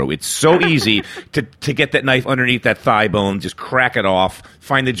Velcro. It's so easy to get that knife underneath that thigh bone, just crack it off,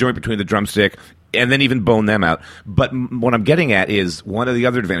 find the joint between the drumstick, and then even bone them out. But what I'm getting at is one of the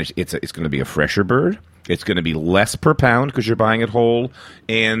other advantages, it's going to be a fresher bird. It's going to be less per pound because you're buying it whole.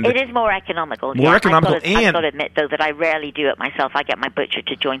 And it is more economical. I've got to admit, though, that I rarely do it myself. I get my butcher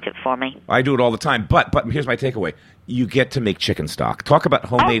to joint it for me. I do it all the time. But here's my takeaway. You get to make chicken stock. Talk about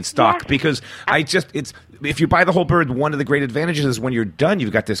homemade stock, because if you buy the whole bird, one of the great advantages is when you're done,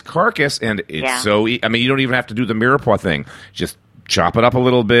 you've got this carcass, and it's you don't even have to do the mirepoix thing. Just chop it up a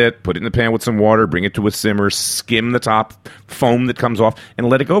little bit, put it in the pan with some water, bring it to a simmer, skim the top foam that comes off, and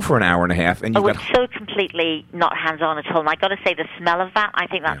let it go for an hour and a half. And it's so completely not hands-on at all. And I got to say, the smell of that, I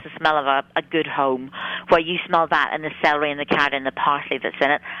think that's the smell of a good home, where you smell that and the celery and the carrot and the parsley that's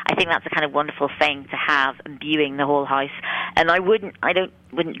in it. I think that's a kind of wonderful thing to have imbuing the whole house. And I wouldn't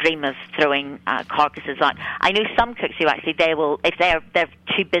dream of throwing carcasses out. I know some cooks who actually they will, if they're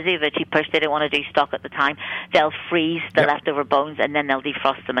too busy, they're too pushed, they don't want to do stock at the time, they'll freeze the leftover bones and then they'll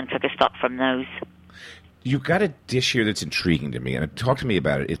defrost them and cook a stock from those. You've got a dish here that's intriguing to me, and talk to me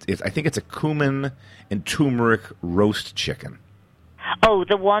about it. I think it's a cumin and turmeric roast chicken. Oh,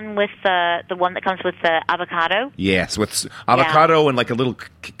 the one that comes with the avocado? Yes, with avocado and like a little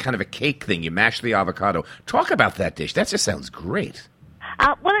kind of a cake thing. You mash the avocado. Talk about that dish. That just sounds great.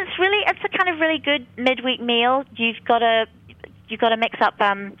 Well, it's a kind of really good midweek meal. You've got to mix up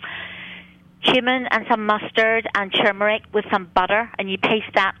cumin and some mustard and turmeric with some butter, and you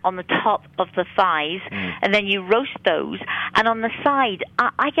paste that on the top of the thighs, and then you roast those. And on the side,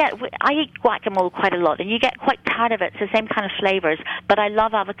 I eat guacamole quite a lot, and you get quite tired of it. It's the same kind of flavors, but I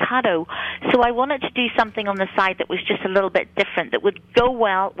love avocado, so I wanted to do something on the side that was just a little bit different, that would go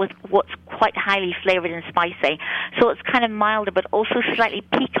well with what's quite highly flavored and spicy. So it's kind of milder, but also slightly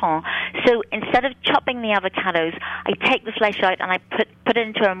piquant. So instead of chopping the avocados, I take the flesh out and I put it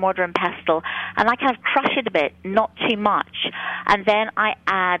into a mortar and pestle, and I kind of crush it a bit, not too much. And then I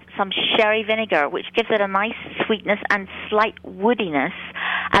add some sherry vinegar, which gives it a nice sweetness and slight woodiness.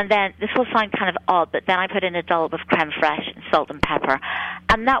 And then, this will sound kind of odd, but then I put in a dollop of creme fraiche and salt and pepper.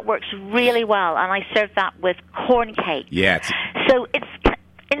 And that works really well. And I serve that with corn cake. Yeah. So it's,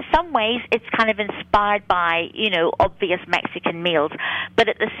 in some ways, it's kind of inspired by, obvious Mexican meals, but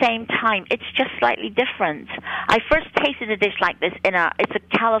at the same time, it's just slightly different. I first tasted a dish like this it's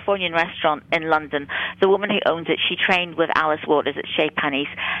a Californian restaurant in London. The woman who owns it, she trained with Alice Waters at Chez Panisse,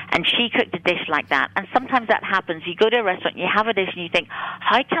 and she cooked a dish like that. And sometimes that happens. You go to a restaurant, you have a dish, and you think,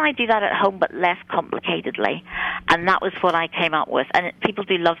 how can I do that at home but less complicatedly? And that was what I came up with. And people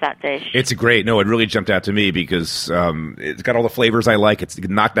do love that dish. It's great. No, it really jumped out to me because it's got all the flavors I like. It's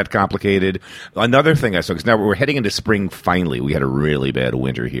not that complicated. Another thing I saw, because now we're heading into spring finally. We had a really bad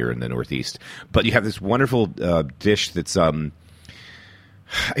winter here in the Northeast. But you have this wonderful dish that's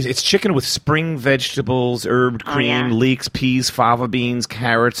it's chicken with spring vegetables, herbed cream, leeks, peas, fava beans,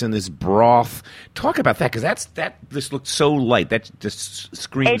 carrots, and this broth. Talk about that, because this looks so light. That just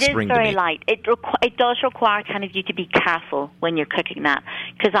screams spring to me. It is very light. It does require kind of you to be careful when you're cooking that,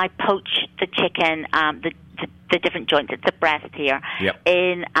 because I poach the chicken, the different joints. It's the breast here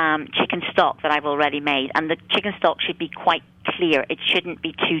in chicken stock that I've already made, and the chicken stock should be quite clear. It shouldn't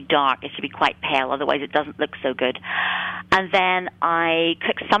be too dark. It should be quite pale, otherwise it doesn't look so good. And then I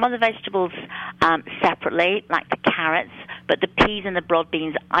cook some of the vegetables separately, like the carrots, but the peas and the broad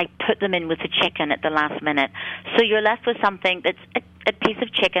beans, I put them in with the chicken at the last minute. So you're left with something that's a piece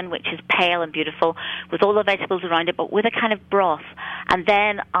of chicken, which is pale and beautiful, with all the vegetables around it, but with a kind of broth. And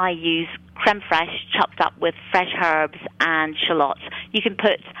then I use creme fraiche chopped up with fresh herbs and shallots. You can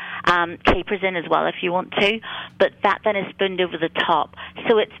put capers in as well if you want to, but that then is spooned over the top.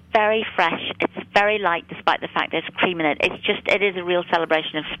 So it's very fresh. It's very light, despite the fact there's cream in it. It is a real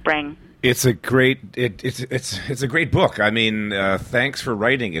celebration of spring. It's a great it's a great book. I mean, thanks for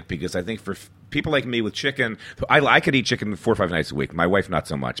writing it, because I think for people like me with chicken, I could eat chicken 4 or 5 nights a week. My wife not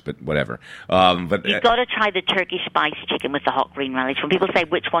so much, but whatever. But you've got to try the Turkish spice chicken with the hot green relish. When people say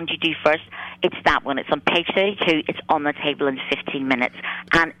which one do you do first, it's that one. It's on page 32. It's on the table in 15 minutes,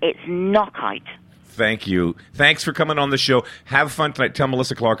 and it's knockout. Thank you. Thanks for coming on the show. Have fun tonight. Tell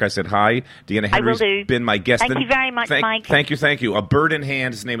Melissa Clark I said hi. Deanna Henry's been my guest. Thank you very much, Mike. Thank you. A Bird in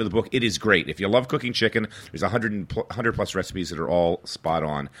Hand is the name of the book. It is great. If you love cooking chicken, there's 100-plus recipes that are all spot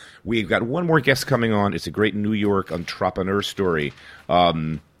on. We've got one more guest coming on. It's a great New York entrepreneur story.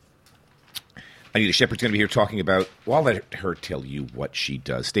 Anita Shepard's going to be here talking about, well, I'll let her tell you what she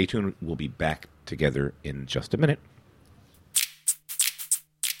does. Stay tuned. We'll be back together in just a minute.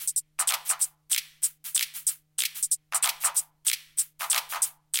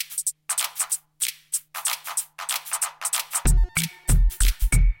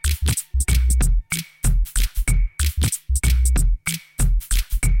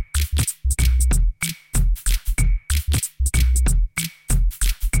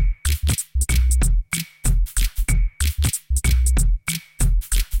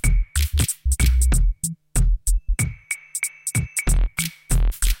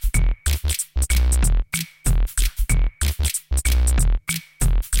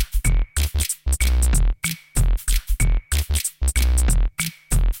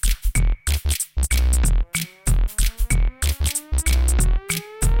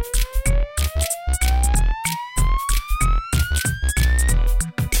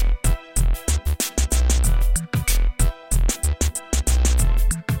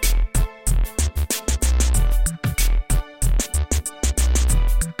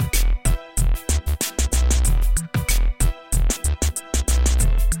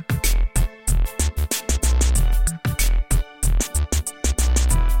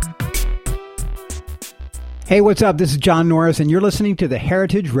 Hey, what's up? This is John Norris, and you're listening to the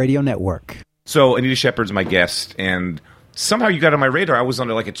Heritage Radio Network. So Anita Shepard's my guest, and somehow you got on my radar. I was on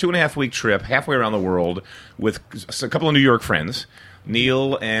like a 2.5-week trip halfway around the world with a couple of New York friends,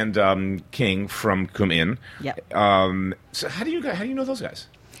 Neil and King from Kum Inn. Yep. So how do you know those guys?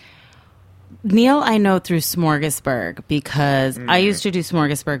 Neil, I know through Smorgasburg because I used to do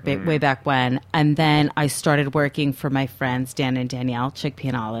Smorgasburg way back when, and then I started working for my friends Dan and Danielle, Chickpea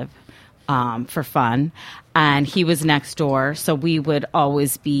and Olive, for fun, and he was next door, so we would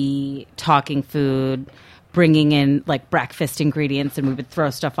always be talking food, bringing in like breakfast ingredients, and we would throw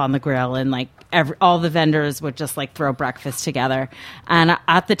stuff on the grill, and like all the vendors would just like throw breakfast together. And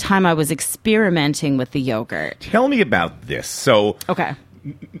at the time, I was experimenting with the yogurt. Tell me about this. So Okay.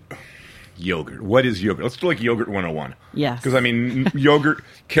 Yogurt. What is yogurt? Let's do like yogurt 101. Yes. Because, I mean, yogurt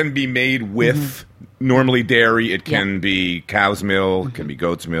can be made with normally dairy. It can be cow's milk, it can be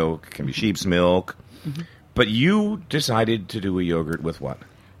goat's milk, it can be sheep's milk. But you decided to do a yogurt with what?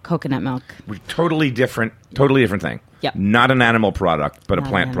 Coconut milk. Totally different thing. Yep. Not an animal product, but Not a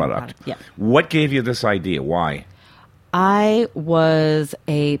an plant animal product. product, yep. What gave you this idea? Why? I was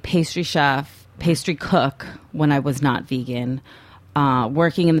a pastry chef, pastry cook when I was not vegan,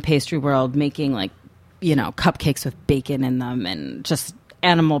 working in the pastry world, making like, cupcakes with bacon in them and just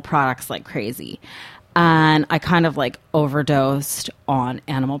animal products like crazy. And I kind of like overdosed on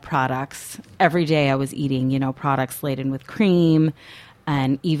animal products. Every day I was eating, products laden with cream,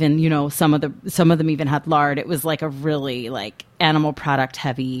 and even, some of them even had lard. It was like a really like animal product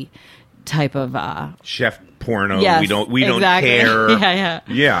heavy type of chef porno. Yes, we don't exactly. care.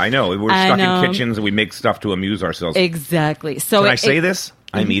 Yeah, I know. We're stuck in kitchens and we make stuff to amuse ourselves. Exactly. So Can I say this?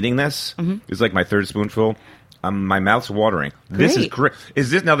 I'm eating this. It's like my third spoonful. My mouth's watering. This is great.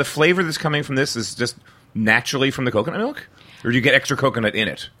 Is this now the flavor that's coming from this is just naturally from the coconut milk, or do you get extra coconut in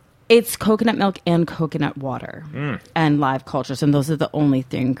it? It's coconut milk and coconut water and live cultures, and those are the only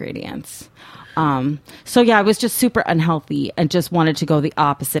three ingredients. So yeah, I was just super unhealthy and just wanted to go the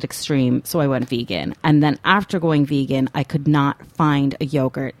opposite extreme. So I went vegan. And then after going vegan, I could not find a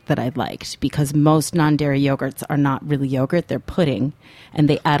yogurt that I liked because most non-dairy yogurts are not really yogurt. They're pudding, and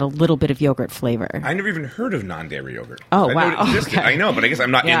they add a little bit of yogurt flavor. I never even heard of non-dairy yogurt. Oh, I wow. Okay. I know, but I guess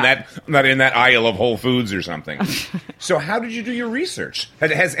I'm not in that. I'm not in that aisle of Whole Foods or something. So how did you do your research?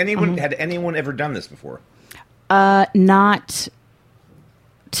 Had anyone ever done this before? Not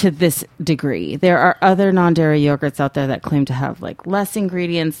to this degree. There are other non-dairy yogurts out there that claim to have like less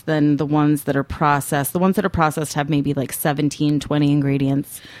ingredients than the ones that are processed. The ones that are processed have maybe like 17, 20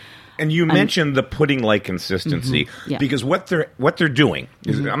 ingredients. And you mentioned the pudding-like consistency because what they're doing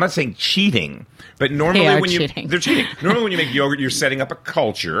is, I'm not saying cheating, but normally they're cheating. Normally when you make yogurt, you're setting up a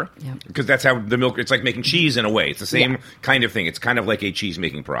culture because that's how the milk. It's like making cheese in a way. It's the same kind of thing. It's kind of like a cheese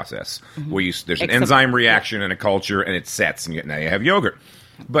making process where there's an enzyme reaction and a culture, and it sets, and now you have yogurt.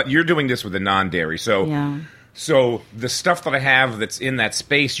 But you're doing this with a non-dairy, so the stuff that I have that's in that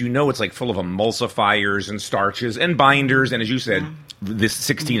space, it's like full of emulsifiers and starches and binders, and as you said, this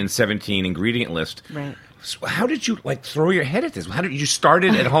 16 and 17 ingredient list. Right. So how did you throw your head at this? How did you start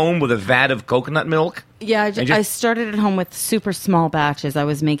it at home with a vat of coconut milk? Yeah, I started at home with super small batches. I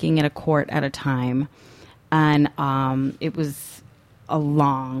was making it a quart at a time, and it was a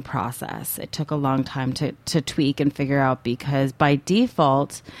long process. It took a long time to tweak and figure out because by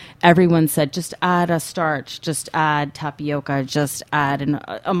default, everyone said just add a starch, just add tapioca, just add an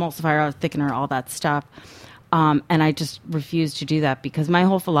emulsifier, thickener, all that stuff. And I just refused to do that because my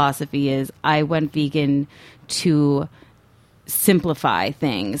whole philosophy is I went vegan to simplify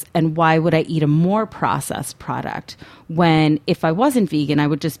things. And why would I eat a more processed product when if I wasn't vegan, I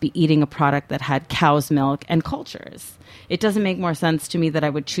would just be eating a product that had cow's milk and cultures? It doesn't make more sense to me that I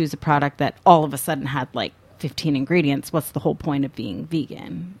would choose a product that all of a sudden had like 15 ingredients. What's the whole point of being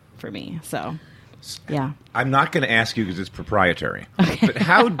vegan for me? So, yeah. I'm not going to ask you because it's proprietary. Okay.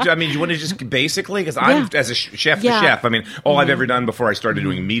 But you want to just basically, because I'm as a chef to chef, all I've ever done before I started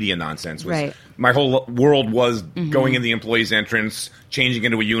doing media nonsense was my whole world was going in the employee's entrance, changing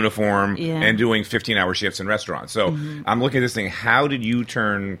into a uniform, and doing 15-hour shifts in restaurants. So I'm looking at this thing. How did you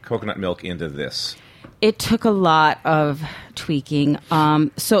turn coconut milk into this? It took a lot of tweaking.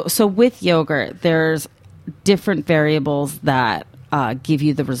 So with yogurt, there's different variables that give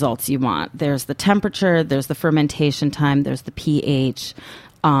you the results you want. There's the temperature, there's the fermentation time, there's the pH,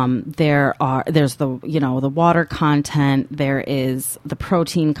 there's the water content, there is the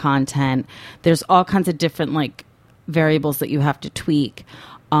protein content. There's all kinds of different variables that you have to tweak.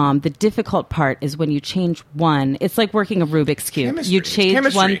 The difficult part is when you change one. It's like working a Rubik's Cube. Chemistry. You It's change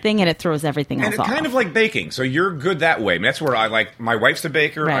chemistry. one thing and it throws everything And else it's off. kind of like baking. So you're good that way. I mean, that's where I like. My wife's a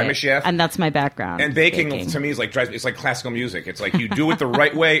baker. Right. I'm a chef. And that's my background. And baking to me is like it's like classical music. It's like you do it the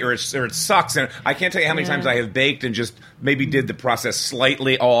right way, or it sucks. And I can't tell you how many times I have baked and just maybe did the process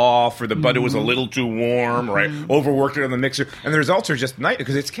slightly off, or the butter was a little too warm, or I overworked it on the mixer, and the results are just nice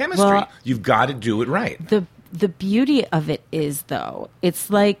because it's chemistry. Well, You've got to do it right. The beauty of it is, though, it's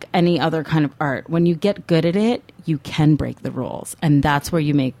like any other kind of art. When you get good at it, you can break the rules, and that's where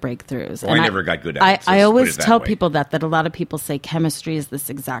you make breakthroughs. Well, and I never got good at it. So I let's always put it that tell way. people that a lot of people say chemistry is this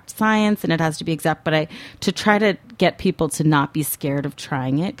exact science, and it has to be exact. But to try to get people to not be scared of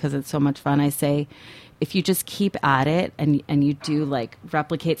trying it because it's so much fun, I say, if you just keep at it and you do like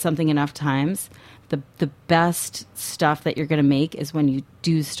replicate something enough times, the best stuff that you're going to make is when you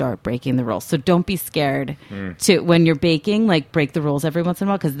do start breaking the rules. So don't be scared to, when you're baking, like break the rules every once in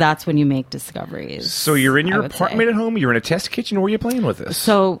a while, because that's when you make discoveries. So you're in your I would apartment say. at home. You're in a test kitchen. Where are you playing with this?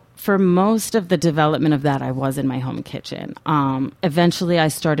 So for most of the development of that, I was in my home kitchen. Eventually, I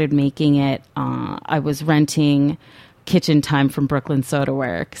started making it. I was renting kitchen time from Brooklyn Soda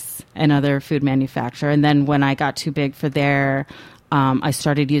Works, another food manufacturer. And then when I got too big for their, I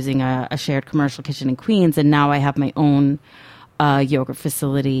started using a shared commercial kitchen in Queens, and now I have my own yogurt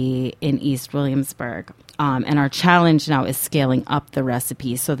facility in East Williamsburg. And our challenge now is scaling up the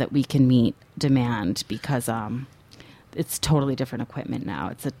recipe so that we can meet demand, because it's totally different equipment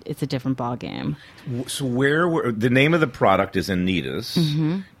now. It's a different ball game. So the name of the product is Anita's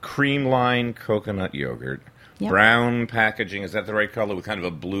Cream Line Coconut Yogurt. Yep. Brown packaging. Is that the right color with kind of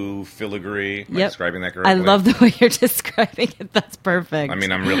a blue filigree? Am I describing that correctly? I love the way you're describing it. That's perfect. I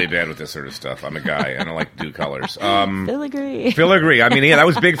mean, I'm really bad with this sort of stuff. I'm a guy. I don't like to do colors. Filigree. Filigree. I mean, yeah, that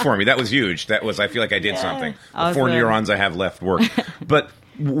was big for me. That was huge. I feel like I did something. The 4 Awesome. neurons I have left work. But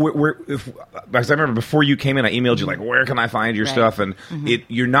as I remember before you came in, I emailed you like, where can I find your Right. stuff? And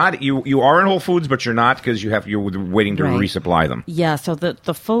you're not you are in Whole Foods, but you're not because you're waiting to Right. resupply them. Yeah, so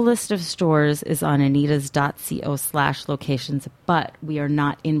the full list of stores is on anitas.co/locations, but we are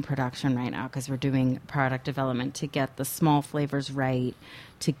not in production right now because we're doing product development to get the small flavors right,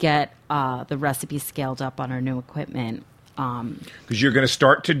 to get the recipe scaled up on our new equipment. Because you're going to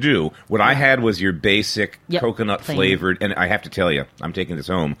start to do what I had was your basic Yep, coconut plain. flavored, and I have to tell you, I'm taking this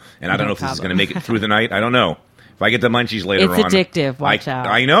home, and I don't No know if this is going problem. to make it through the night. I don't know. If I get the munchies later It's on, addictive. Watch out.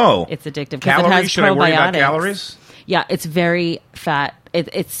 I know It's addictive. 'cause Calories? It has Should I worry about probiotics. calories? Yeah, it's very fat.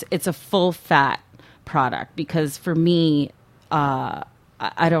 It's a full fat product because for me, I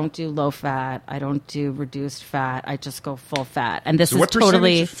don't do low fat. I don't do reduced fat. I just go full fat. And this So is what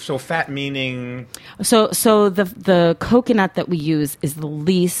totally percentage? So fat meaning so the coconut that we use is the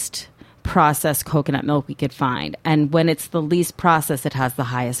least processed coconut milk we could find. And when it's the least processed, it has the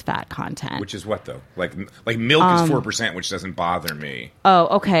highest fat content. which is what though? Like milk is 4%, which doesn't bother me. Oh,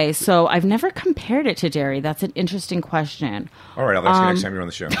 okay. So I've never compared it to dairy. That's an interesting question. All right, I'll ask you next time you're on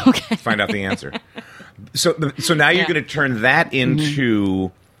the show. Okay, find out the answer. So now you're Yeah. going to turn that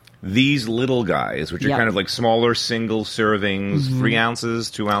into these little guys, which are Yep. kind of like smaller single servings, 3 ounces,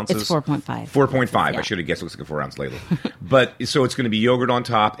 2 ounces. It's 4.5. 4.5. I Yeah. should have guessed it looks like a 4 ounce ladle. But so it's going to be yogurt on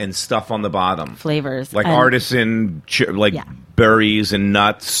top and stuff on the bottom. Flavors. Like And- artisan, Yeah. berries and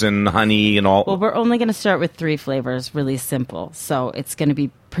nuts and honey and all. Well, we're only going to start with 3 flavors, really simple. So it's going to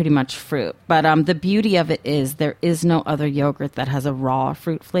be pretty much fruit. But the beauty of it is there is no other yogurt that has a raw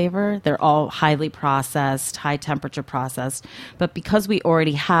fruit flavor. They're all highly processed, high temperature processed. But because we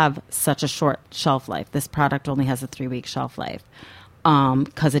already have such a short shelf life, this product only has a 3-week shelf life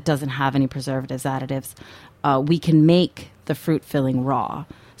because it doesn't have any preservatives, additives. We can make the fruit filling raw.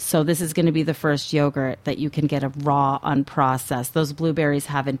 So this is going to be the first yogurt that you can get a raw, unprocessed. Those blueberries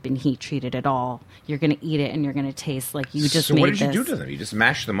haven't been heat treated at all. You're going to eat it and you're going to taste like you just so made what did this. you do to them? You just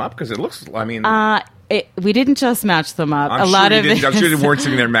mashed them up? Because it looks, I mean... We didn't just match them up. I'm a sure lot you of didn't. I'm sure this- they weren't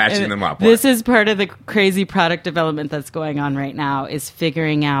sitting there mashing them up. This is part of the crazy product development that's going on right now, is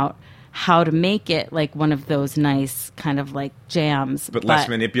figuring out how to make it like one of those nice kind of like jams. But less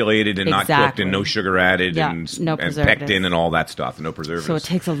manipulated and not cooked Exactly. and no sugar added Yeah, and, no and preservatives. pectin and all that stuff. No preservatives. So it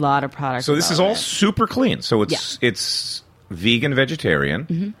takes a lot of product So this is all development. super clean. So it's vegan,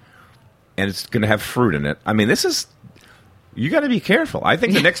 vegetarian, and it's going to have fruit in it. I mean, this is... You got to be careful. I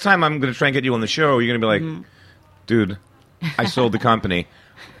think the next time I'm going to try and get you on the show, you're going to be like, dude, I sold the company.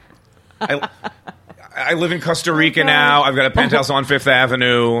 I live in Costa Rica now. I've got a penthouse on Fifth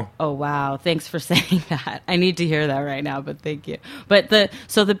Avenue. Oh wow! Thanks for saying that. I need to hear that right now, but thank you. But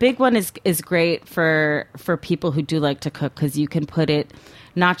the big one is great for people who do like to cook because you can put it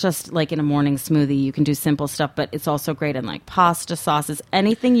not just like in a morning smoothie. You can do simple stuff, but it's also great in like pasta sauces,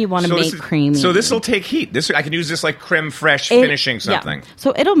 anything you want to make creamy. So this will take heat. I can use this like creme fraiche finishing something. Yeah.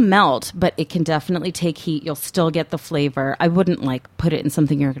 So it'll melt, but it can definitely take heat. You'll still get the flavor. I wouldn't like put it in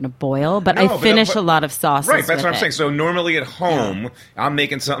something you're going to boil, but I finish a lot of sauces. Right, that's what I'm it. saying. So normally at home, I'm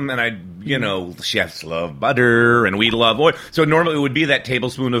making something, and chefs love butter, and we love oil. So normally it would be that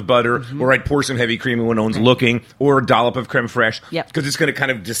tablespoon of butter, or I'd pour some heavy cream when no one's looking, or a dollop of creme fraiche. Yep. Because it's going to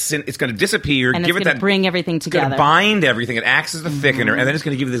kind of it's going to disappear, and give it's it going that to bring everything It's together. going to bind everything. It acts as a thickener, and then it's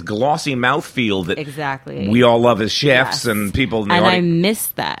going to give you this glossy mouthfeel that exactly we all love as chefs and people. In the and audience. I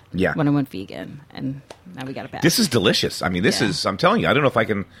missed that Yeah. when I went vegan, and now we got it back. This is delicious. I mean, this is. I'm telling you, I don't know if I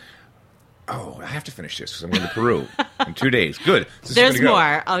can. Oh, I have to finish this because I'm going to Peru in 2 days. Good. There's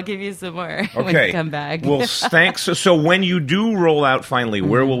more. I'll give you some more when you come back. Well, thanks. So when you do roll out finally,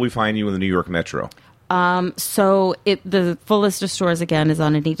 where will we find you in the New York Metro? So the full list of stores again is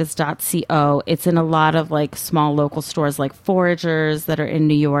on Anitas.co. It's in a lot of like small local stores like Foragers that are in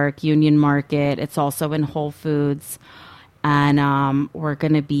New York, Union Market. It's also in Whole Foods, and we're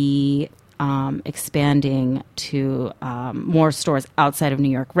going to be expanding to more stores outside of New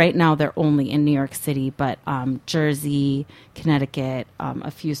York. Right now, they're only in New York City, but Jersey, Connecticut,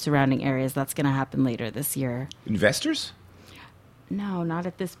 a few surrounding areas. That's going to happen later this year. Investors? No, not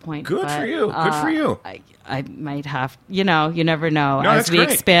at this point. Good for you. Good for you. I might have, you never know. No, as we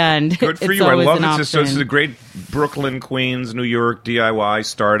great. expand. Good for it's you. I always love an it. option. So this is a great Brooklyn, Queens, New York DIY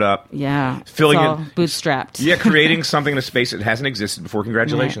startup. Yeah. Filling it's all it. bootstrapped. Yeah, creating something in a space that hasn't existed before.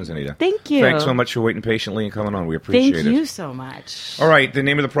 Congratulations, Anita. Thank you. Thanks so much for waiting patiently and coming on. We appreciate it. Thank you so much. All right, the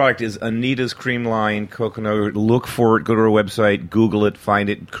name of the product is Anita's Cream Line Coconut. Look for it. Go to our website. Google it. Find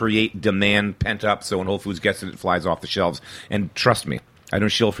it. Create demand pent up. So when Whole Foods gets it, it flies off the shelves. And trust me, I don't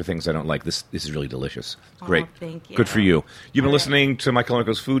shill for things I don't like. This is really delicious. It's great. Thank you. Good for you. You've been listening to Michael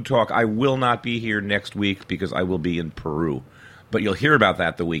Nichols Food Talk. I will not be here next week because I will be in Peru. But you'll hear about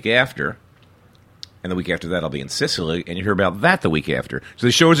that the week after. And the week after that, I'll be in Sicily. And you'll hear about that the week after. So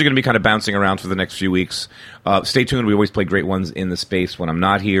the shows are going to be kind of bouncing around for the next few weeks. Stay tuned. We always play great ones in the space when I'm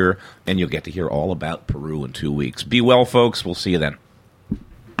not here. And you'll get to hear all about Peru in 2 weeks. Be well, folks. We'll see you then.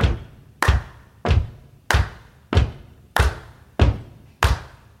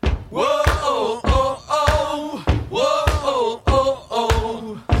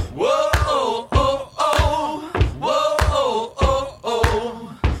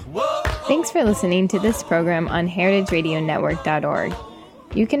 Thanks for listening to this program on heritageradionetwork.org.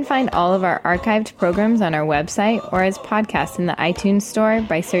 You can find all of our archived programs on our website or as podcasts in the iTunes Store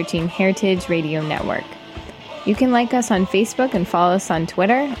by searching Heritage Radio Network. You can like us on Facebook and follow us on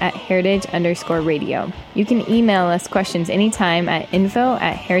Twitter at heritage_radio. You can email us questions anytime at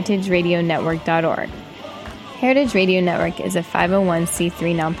info@heritageradionetwork.org. Heritage Radio Network is a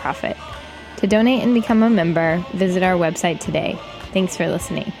 501c3 nonprofit. To donate and become a member, visit our website today. Thanks for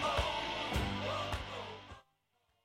listening.